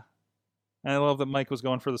 Yeah. And I love that Mike was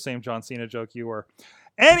going for the same John Cena joke you were.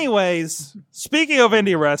 Anyways, speaking of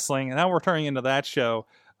indie wrestling, and now we're turning into that show.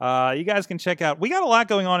 You guys can check out. We got a lot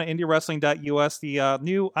going on at IndieWrestling.us. The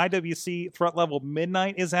new IWC Threat Level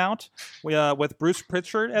Midnight is out with Bruce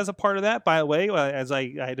Pritchard as a part of that. By the way, as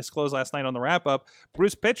I disclosed last night on the wrap up,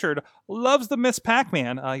 Bruce Pritchard loves the Miss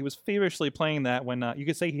Pac-Man. He was feverishly playing that when you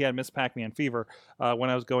could say he had Miss Pac-Man fever when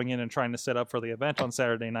I was going in and trying to set up for the event on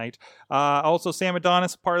Saturday night. Also, Sam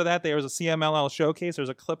Adonis, part of that. There was a CMLL showcase. There's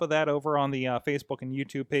a clip of that over on the Facebook and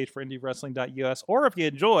YouTube page for IndieWrestling.us. Or if you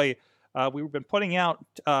enjoy. We've been putting out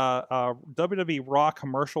WWE Raw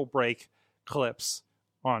commercial break clips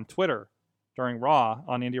on Twitter during Raw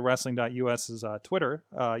on IndieWrestling.us's Twitter,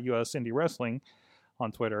 US Indie Wrestling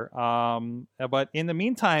on Twitter. But in the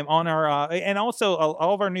meantime, on our and also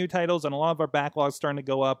all of our new titles and a lot of our backlogs starting to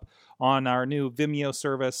go up on our new Vimeo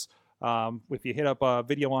service. If you hit up a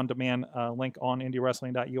video on demand link on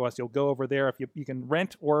IndieWrestling.us, you'll go over there. If you can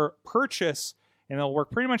rent or purchase. And it'll work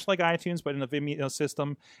pretty much like iTunes, but in the Vimeo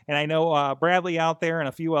system. And I know Bradley out there and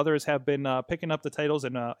a few others have been picking up the titles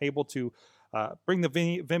and able to bring the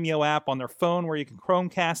Vimeo app on their phone where you can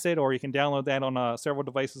Chromecast it, or you can download that on several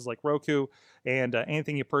devices like Roku. And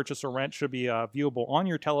anything you purchase or rent should be viewable on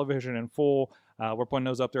your television in full. We're putting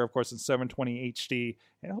those up there, of course, in 720 HD,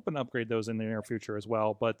 and hoping to upgrade those in the near future as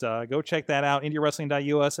well. But go check that out,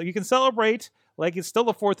 IndieWrestling.us. So you can celebrate like it's still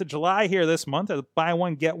the 4th of July here this month. Buy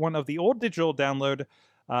one, get one of the old digital download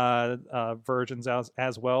versions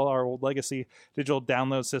as well. Our old legacy digital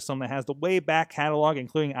download system that has the way back catalog,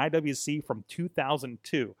 including IWC from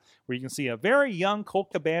 2002, where you can see a very young Colt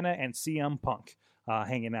Cabana and CM Punk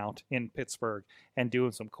hanging out in Pittsburgh and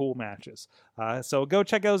doing some cool matches. So go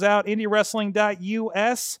check those out,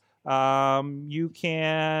 IndieWrestling.us. You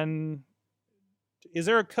can... Is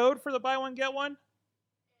there a code for the buy one, get one?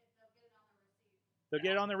 They'll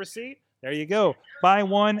get it on the receipt? There you go. Buy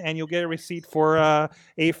one, and you'll get a receipt for a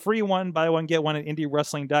free one. Buy one, get one at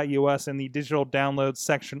IndieWrestling.us in the digital download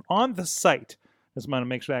section on the site. Just want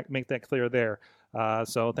to make that clear there.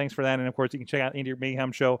 So thanks for that. And, of course, you can check out Indie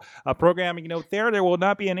Mayhem Show programming note there. There will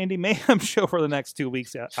not be an Indie Mayhem Show for the next 2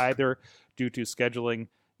 weeks either due to scheduling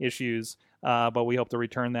issues. But we hope to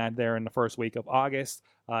return that there in the first week of August.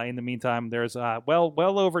 In the meantime, there's well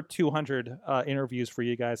over 200 interviews for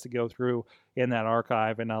you guys to go through in that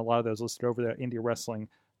archive, and a lot of those listed over there at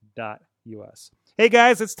IndieWrestling.us. Hey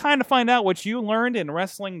guys, it's time to find out what you learned in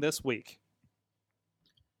wrestling this week.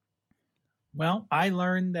 Well, I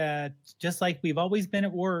learned that just like we've always been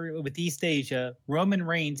at war with East Asia, Roman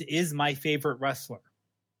Reigns is my favorite wrestler.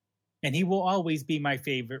 And he will always be my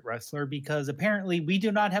favorite wrestler because apparently we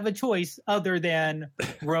do not have a choice other than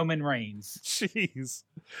Roman Reigns. Jeez.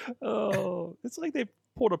 Oh, it's like they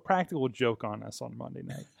pulled a practical joke on us on Monday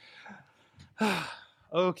night.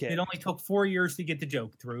 Okay. It only took 4 years to get the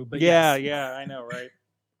joke through, but yeah, yes. Yeah, I know, right?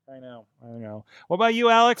 I know. What about you,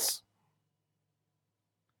 Alex?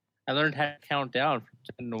 I learned how to count down from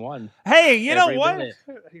 10 to 1. Hey, you know what? Minute.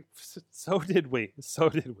 So did we.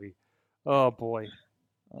 Oh, boy.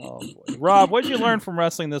 Rob, what did you learn from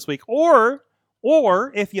wrestling this week? Or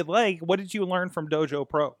if you'd like, what did you learn from Dojo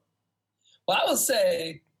Pro? Well, I will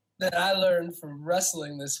say that I learned from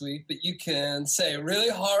wrestling this week that you can say really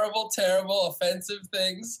horrible, terrible, offensive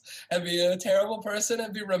things and be a terrible person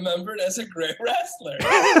and be remembered as a great wrestler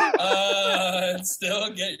and still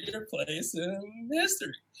get your place in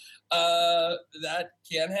history. That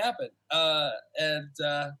can happen. And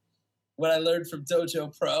what I learned from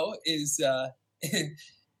Dojo Pro is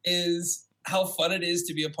how fun it is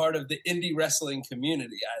to be a part of the indie wrestling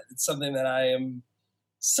community. It's something that I am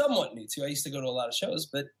somewhat new to. I used to go to a lot of shows,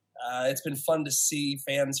 but it's been fun to see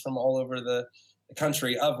fans from all over the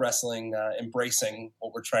country of wrestling embracing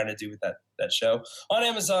what we're trying to do with that show on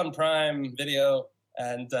Amazon Prime Video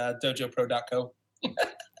and dojopro.co.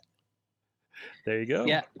 There you go.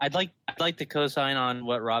 Yeah, I'd like to co-sign on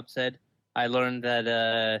what Rob said. I learned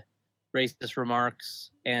that racist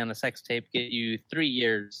remarks and a sex tape get you 3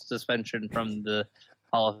 years suspension from the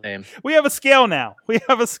Hall of Fame. We have a scale now.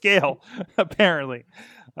 Apparently.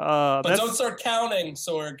 But don't start counting,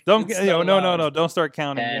 Sorg. No. Don't start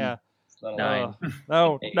counting. 10, yeah. 9.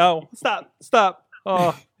 No. Stop.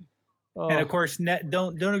 Oh. And of course,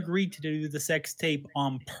 don't agree to do the sex tape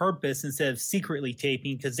on purpose instead of secretly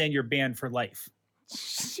taping, because then you're banned for life.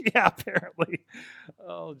 Yeah, apparently.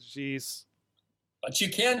 Oh, jeez. But you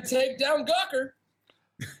can take down Gawker.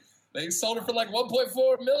 They sold it for like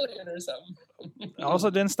 $1.4 million or something. Also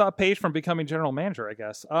didn't stop Paige from becoming general manager, I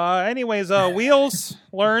guess. Anyways, Wheels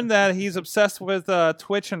learned that he's obsessed with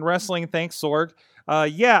Twitch and wrestling. Thanks, Sorg.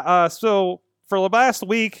 So for the last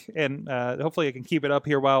week, and hopefully I can keep it up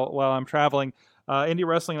here while I'm traveling,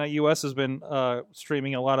 IndieWrestling.us has been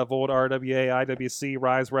streaming a lot of old RWA, IWC,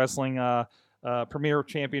 Rise Wrestling, Premier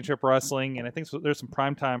Championship Wrestling, and I think there's some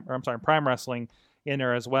Prime Wrestling in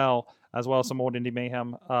there as well as some old Indie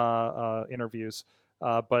Mayhem interviews.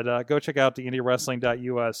 But go check out the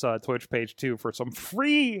IndieWrestling.us Twitch page too for some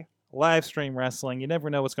free live stream wrestling. You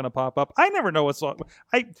never know what's going to pop up. I never know what's on.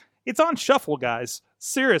 It's on shuffle, guys.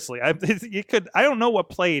 Seriously, I don't know what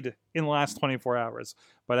played in the last 24 hours,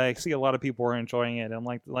 but I see a lot of people are enjoying it, and I'm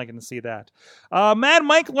liking to see that. Mad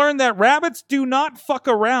Mike learned that rabbits do not fuck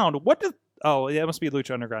around. What does? Oh, yeah, it must be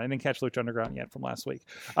Lucha Underground. I didn't catch Lucha Underground yet from last week.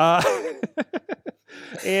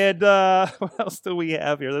 And what else do we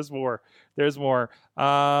have here? There's more.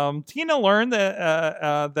 Tina learned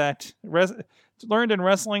learned in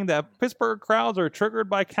wrestling that Pittsburgh crowds are triggered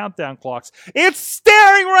by countdown clocks. It's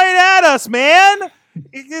staring right at us, man.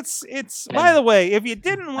 It's. By the way, if you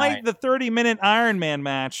didn't like the 30-minute Iron Man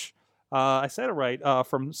match I said it right,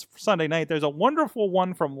 from Sunday night. There's a wonderful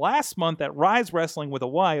one from last month at Rise Wrestling with a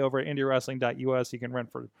Y over at indiewrestling.us. You can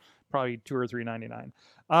rent for probably $2 or $3.99.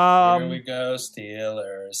 Here we go,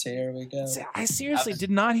 Steelers. Here we go. I seriously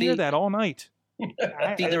did not hear that all night.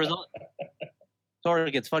 There was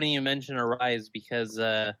Sorg, it's funny you mention a Rise because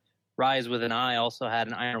Rise with an I also had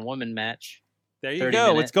an Iron Woman match. There you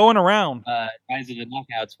go. It's going around. Rise of the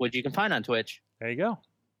Knockouts, which you can find on Twitch. There you go.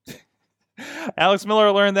 Alex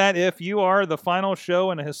Miller learned that if you are the final show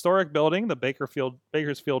in a historic building, the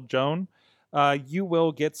Bakersfield Dome, you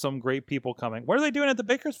will get some great people coming. What are they doing at the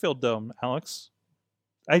Bakersfield Dome, Alex?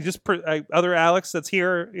 Other Alex that's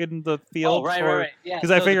here in the field. Oh, right. Yeah. Because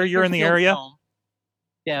I figure you're in the area.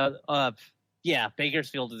 Dome, yeah.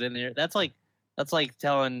 Bakersfield is in there. That's like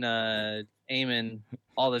telling Eamon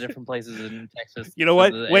all the different places in Texas. You know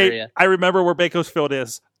what? Wait, I remember where Bakersfield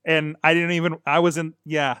is. And it was an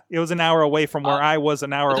hour away from where I was,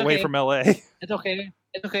 an hour away from LA. It's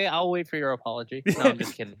okay. I'll wait for your apology. No, I'm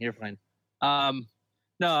just kidding. You're fine.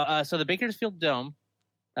 So the Bakersfield Dome,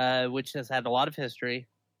 which has had a lot of history,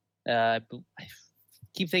 I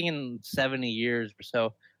keep thinking 70 years or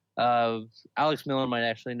so. Alex Miller might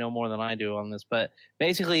actually know more than I do on this, but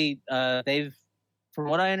basically, from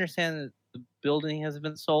what I understand, the building has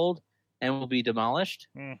been sold and will be demolished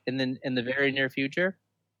in the very near future.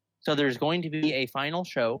 So there's going to be a final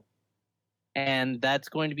show, and that's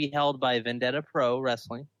going to be held by Vendetta Pro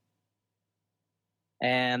Wrestling.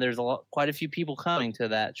 And there's quite a few people coming to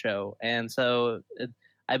that show. And so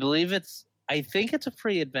I think it's a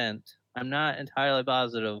free event. I'm not entirely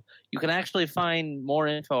positive. You can actually find more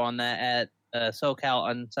info on that at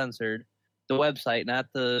SoCal Uncensored, the website, not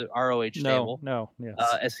the ROH stable.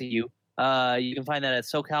 Yes. SCU. You can find that at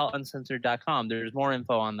SoCalUncensored.com. There's more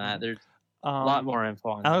info on that. There's a lot more info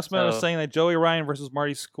on Alex Miller was saying that Joey Ryan versus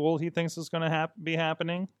Marty Scurll he thinks is going to be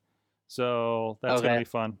happening. So that's going to be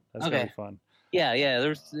fun. Going to be fun. Yeah.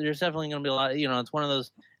 There's definitely going to be a lot. It's one of those.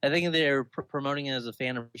 I think they're promoting it as a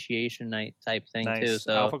fan appreciation night type thing too.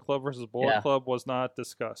 So Alpha Club versus Bullet Club was not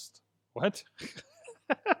discussed. What?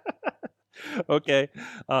 Okay.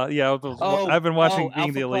 I've been watching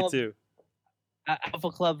Being the Elite too. Alpha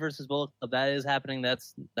Club versus Bullet Club. That is happening.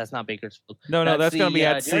 That's not Bakersfield. No, that's going to be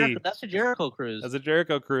at sea. That's a Jericho cruise. That's a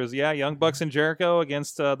Jericho cruise. Yeah, Young Bucks and Jericho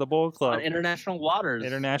against the Bullet Club. On international waters. Or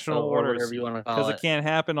whatever you want to call it. Because it can't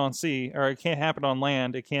happen on sea, or it can't happen on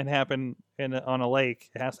land. It can't happen on a lake.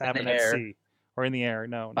 It has to happen at sea or in the air.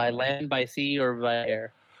 No. By land, by sea, or by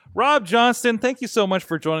air. Rob Johnston, thank you so much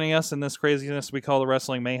for joining us in this craziness we call the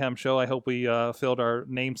Wrestling Mayhem Show. I hope we filled our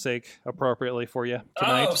namesake appropriately for you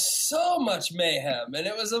tonight. Oh, so much mayhem, and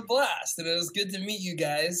it was a blast, and it was good to meet you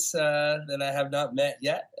guys that I have not met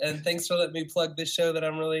yet, and thanks for letting me plug this show that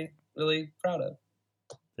I'm really, really proud of.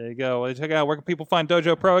 There you go. Well, check out, where can people find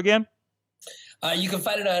Dojo Pro again? You can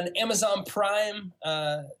find it on Amazon Prime,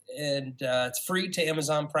 and it's free to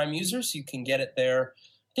Amazon Prime users. You can get it there.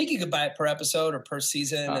 I think you could buy it per episode or per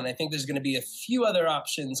season, and I think there's going to be a few other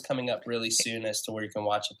options coming up really soon as to where you can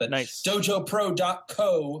watch it. But nice.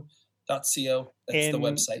 dojopro.co.co, that's the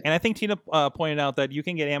website. And I think Tina pointed out that you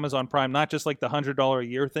can get Amazon Prime, not just like the $100 a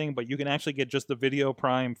year thing, but you can actually get just the video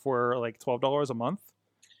Prime for like $12 a month.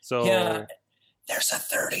 So yeah, there's a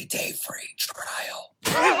 30-day free trial.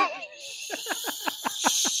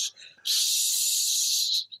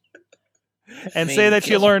 And say that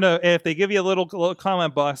you learned, if they give you a little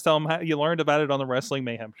comment box, tell them how you learned about it on the Wrestling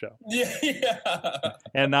Mayhem Show. Yeah.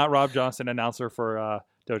 And not Rob Johnston, announcer for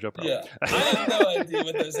Dojo Pro. Yeah. I have no idea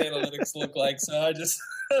what those analytics look like, so I just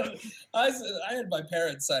I had my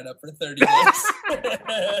parents sign up for 30 days.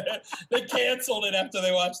 They canceled it after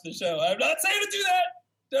they watched the show. I'm not saying to do that.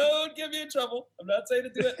 Don't get me in trouble. I'm not saying to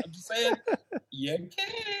do it. I'm just saying you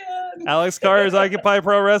can. Alex Carr is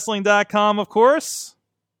OccupyProWrestling.com, of course.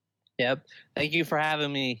 Yep. Thank you for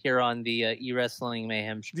having me here on the e-wrestling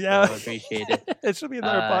Mayhem show. Yeah. I appreciate it. It should be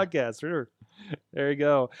another podcast. Sure. There you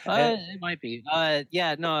go. It might be. I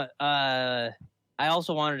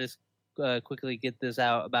also wanted to quickly get this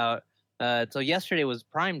out about. So yesterday was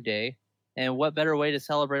Prime Day, and what better way to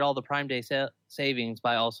celebrate all the Prime Day savings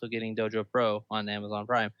by also getting Dojo Pro on Amazon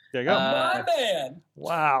Prime? There you go. My man.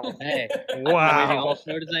 Wow. Hey. Wow. All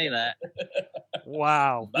show to say that.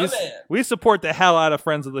 Wow. My man. We support the hell out of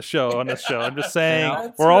friends of the show on this show. I'm just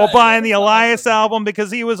saying, we're all buying the Elias album because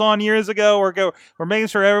he was on years ago. We're making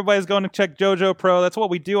sure everybody's going to check Dojo Pro. That's what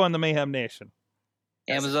we do on the Mayhem Nation.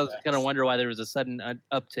 Amazon's going to wonder why there was a sudden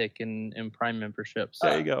uptick in Prime membership. So.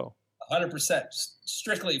 There you go. 100%,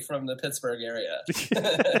 strictly from the Pittsburgh area,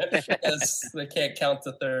 because they can't count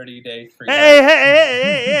to 30-day free.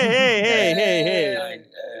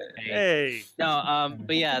 Hey. No,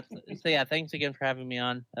 but yeah. So yeah, thanks again for having me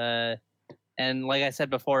on. And like I said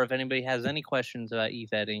before, if anybody has any questions about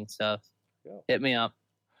e-vetting stuff, hit me up.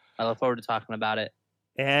 I look forward to talking about it.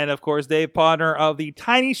 And, of course, Dave Podner of the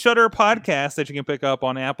Tiny Shutter podcast that you can pick up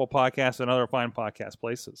on Apple Podcasts and other fine podcast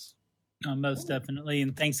places. Most definitely.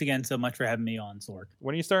 And thanks again so much for having me on, Sorg.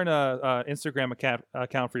 When are you starting an Instagram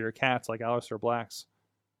account for your cats like Alistair Black's?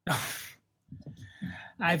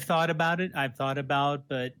 I've thought about it.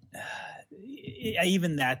 But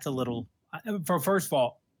even that's a little... First of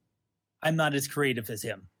all, I'm not as creative as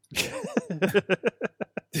him.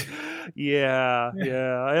 Yeah.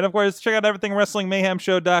 And of course, check out everything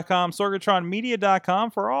WrestlingMayhemShow.com,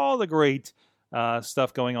 SorgatronMedia.com for all the great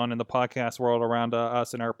stuff going on in the podcast world around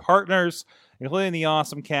us and our partners, including the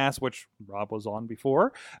Awesome Cast, which Rob was on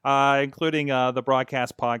before, including the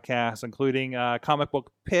Broadcast Podcast, including Comic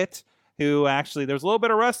Book Pit, who actually, there's a little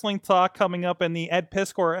bit of wrestling talk coming up in the Ed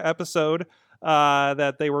Piskor episode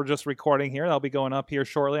that they were just recording here. That'll be going up here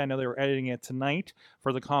shortly. I know they were editing it tonight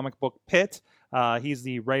for the Comic Book Pit. He's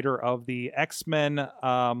the writer of the X-Men.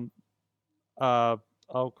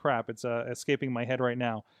 Oh crap! It's escaping my head right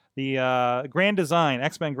now. The Grand Design,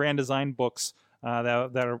 X-Men Grand Design books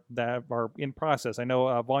that are in process. I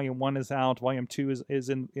know Volume 1 is out. Volume 2 is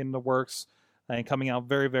in the works and coming out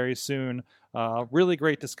very, very soon. Really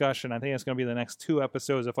great discussion. I think it's going to be the next 2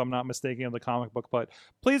 episodes, if I'm not mistaken, of the comic book. But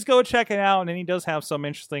please go check it out. And he does have some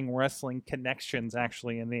interesting wrestling connections,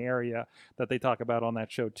 actually, in the area that they talk about on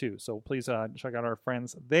that show, too. So please check out our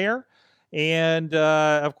friends there. And,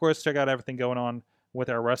 of course, check out everything going on with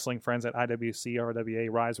our wrestling friends at IWC, RWA,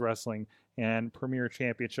 Rise Wrestling, and Premier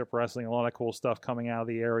Championship Wrestling. A lot of cool stuff coming out of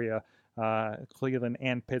the area, Cleveland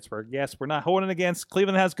and Pittsburgh. Yes, we're not holding against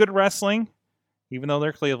Cleveland has good wrestling, even though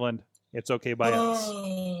they're Cleveland. It's okay by us.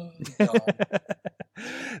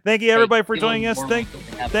 Thank you, everybody, for joining us. Thank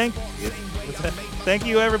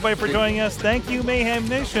you, everybody, for joining us. Thank you, Mayhem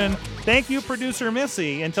Nation. Thank you, producer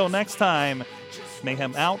Missy. Until next time,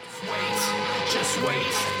 Mayhem out. Just wait.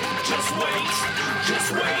 Just wait.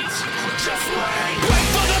 Just wait. Just wait. Wait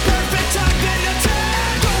for the perfect time, then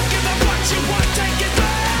attack. Don't give up what you want, take it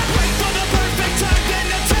back. Wait for the perfect time, then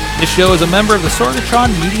attack. This show is a member of the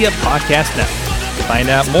Sorgatron Media Podcast Network. Find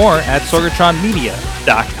out more at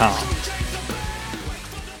sorgatronmedia.com.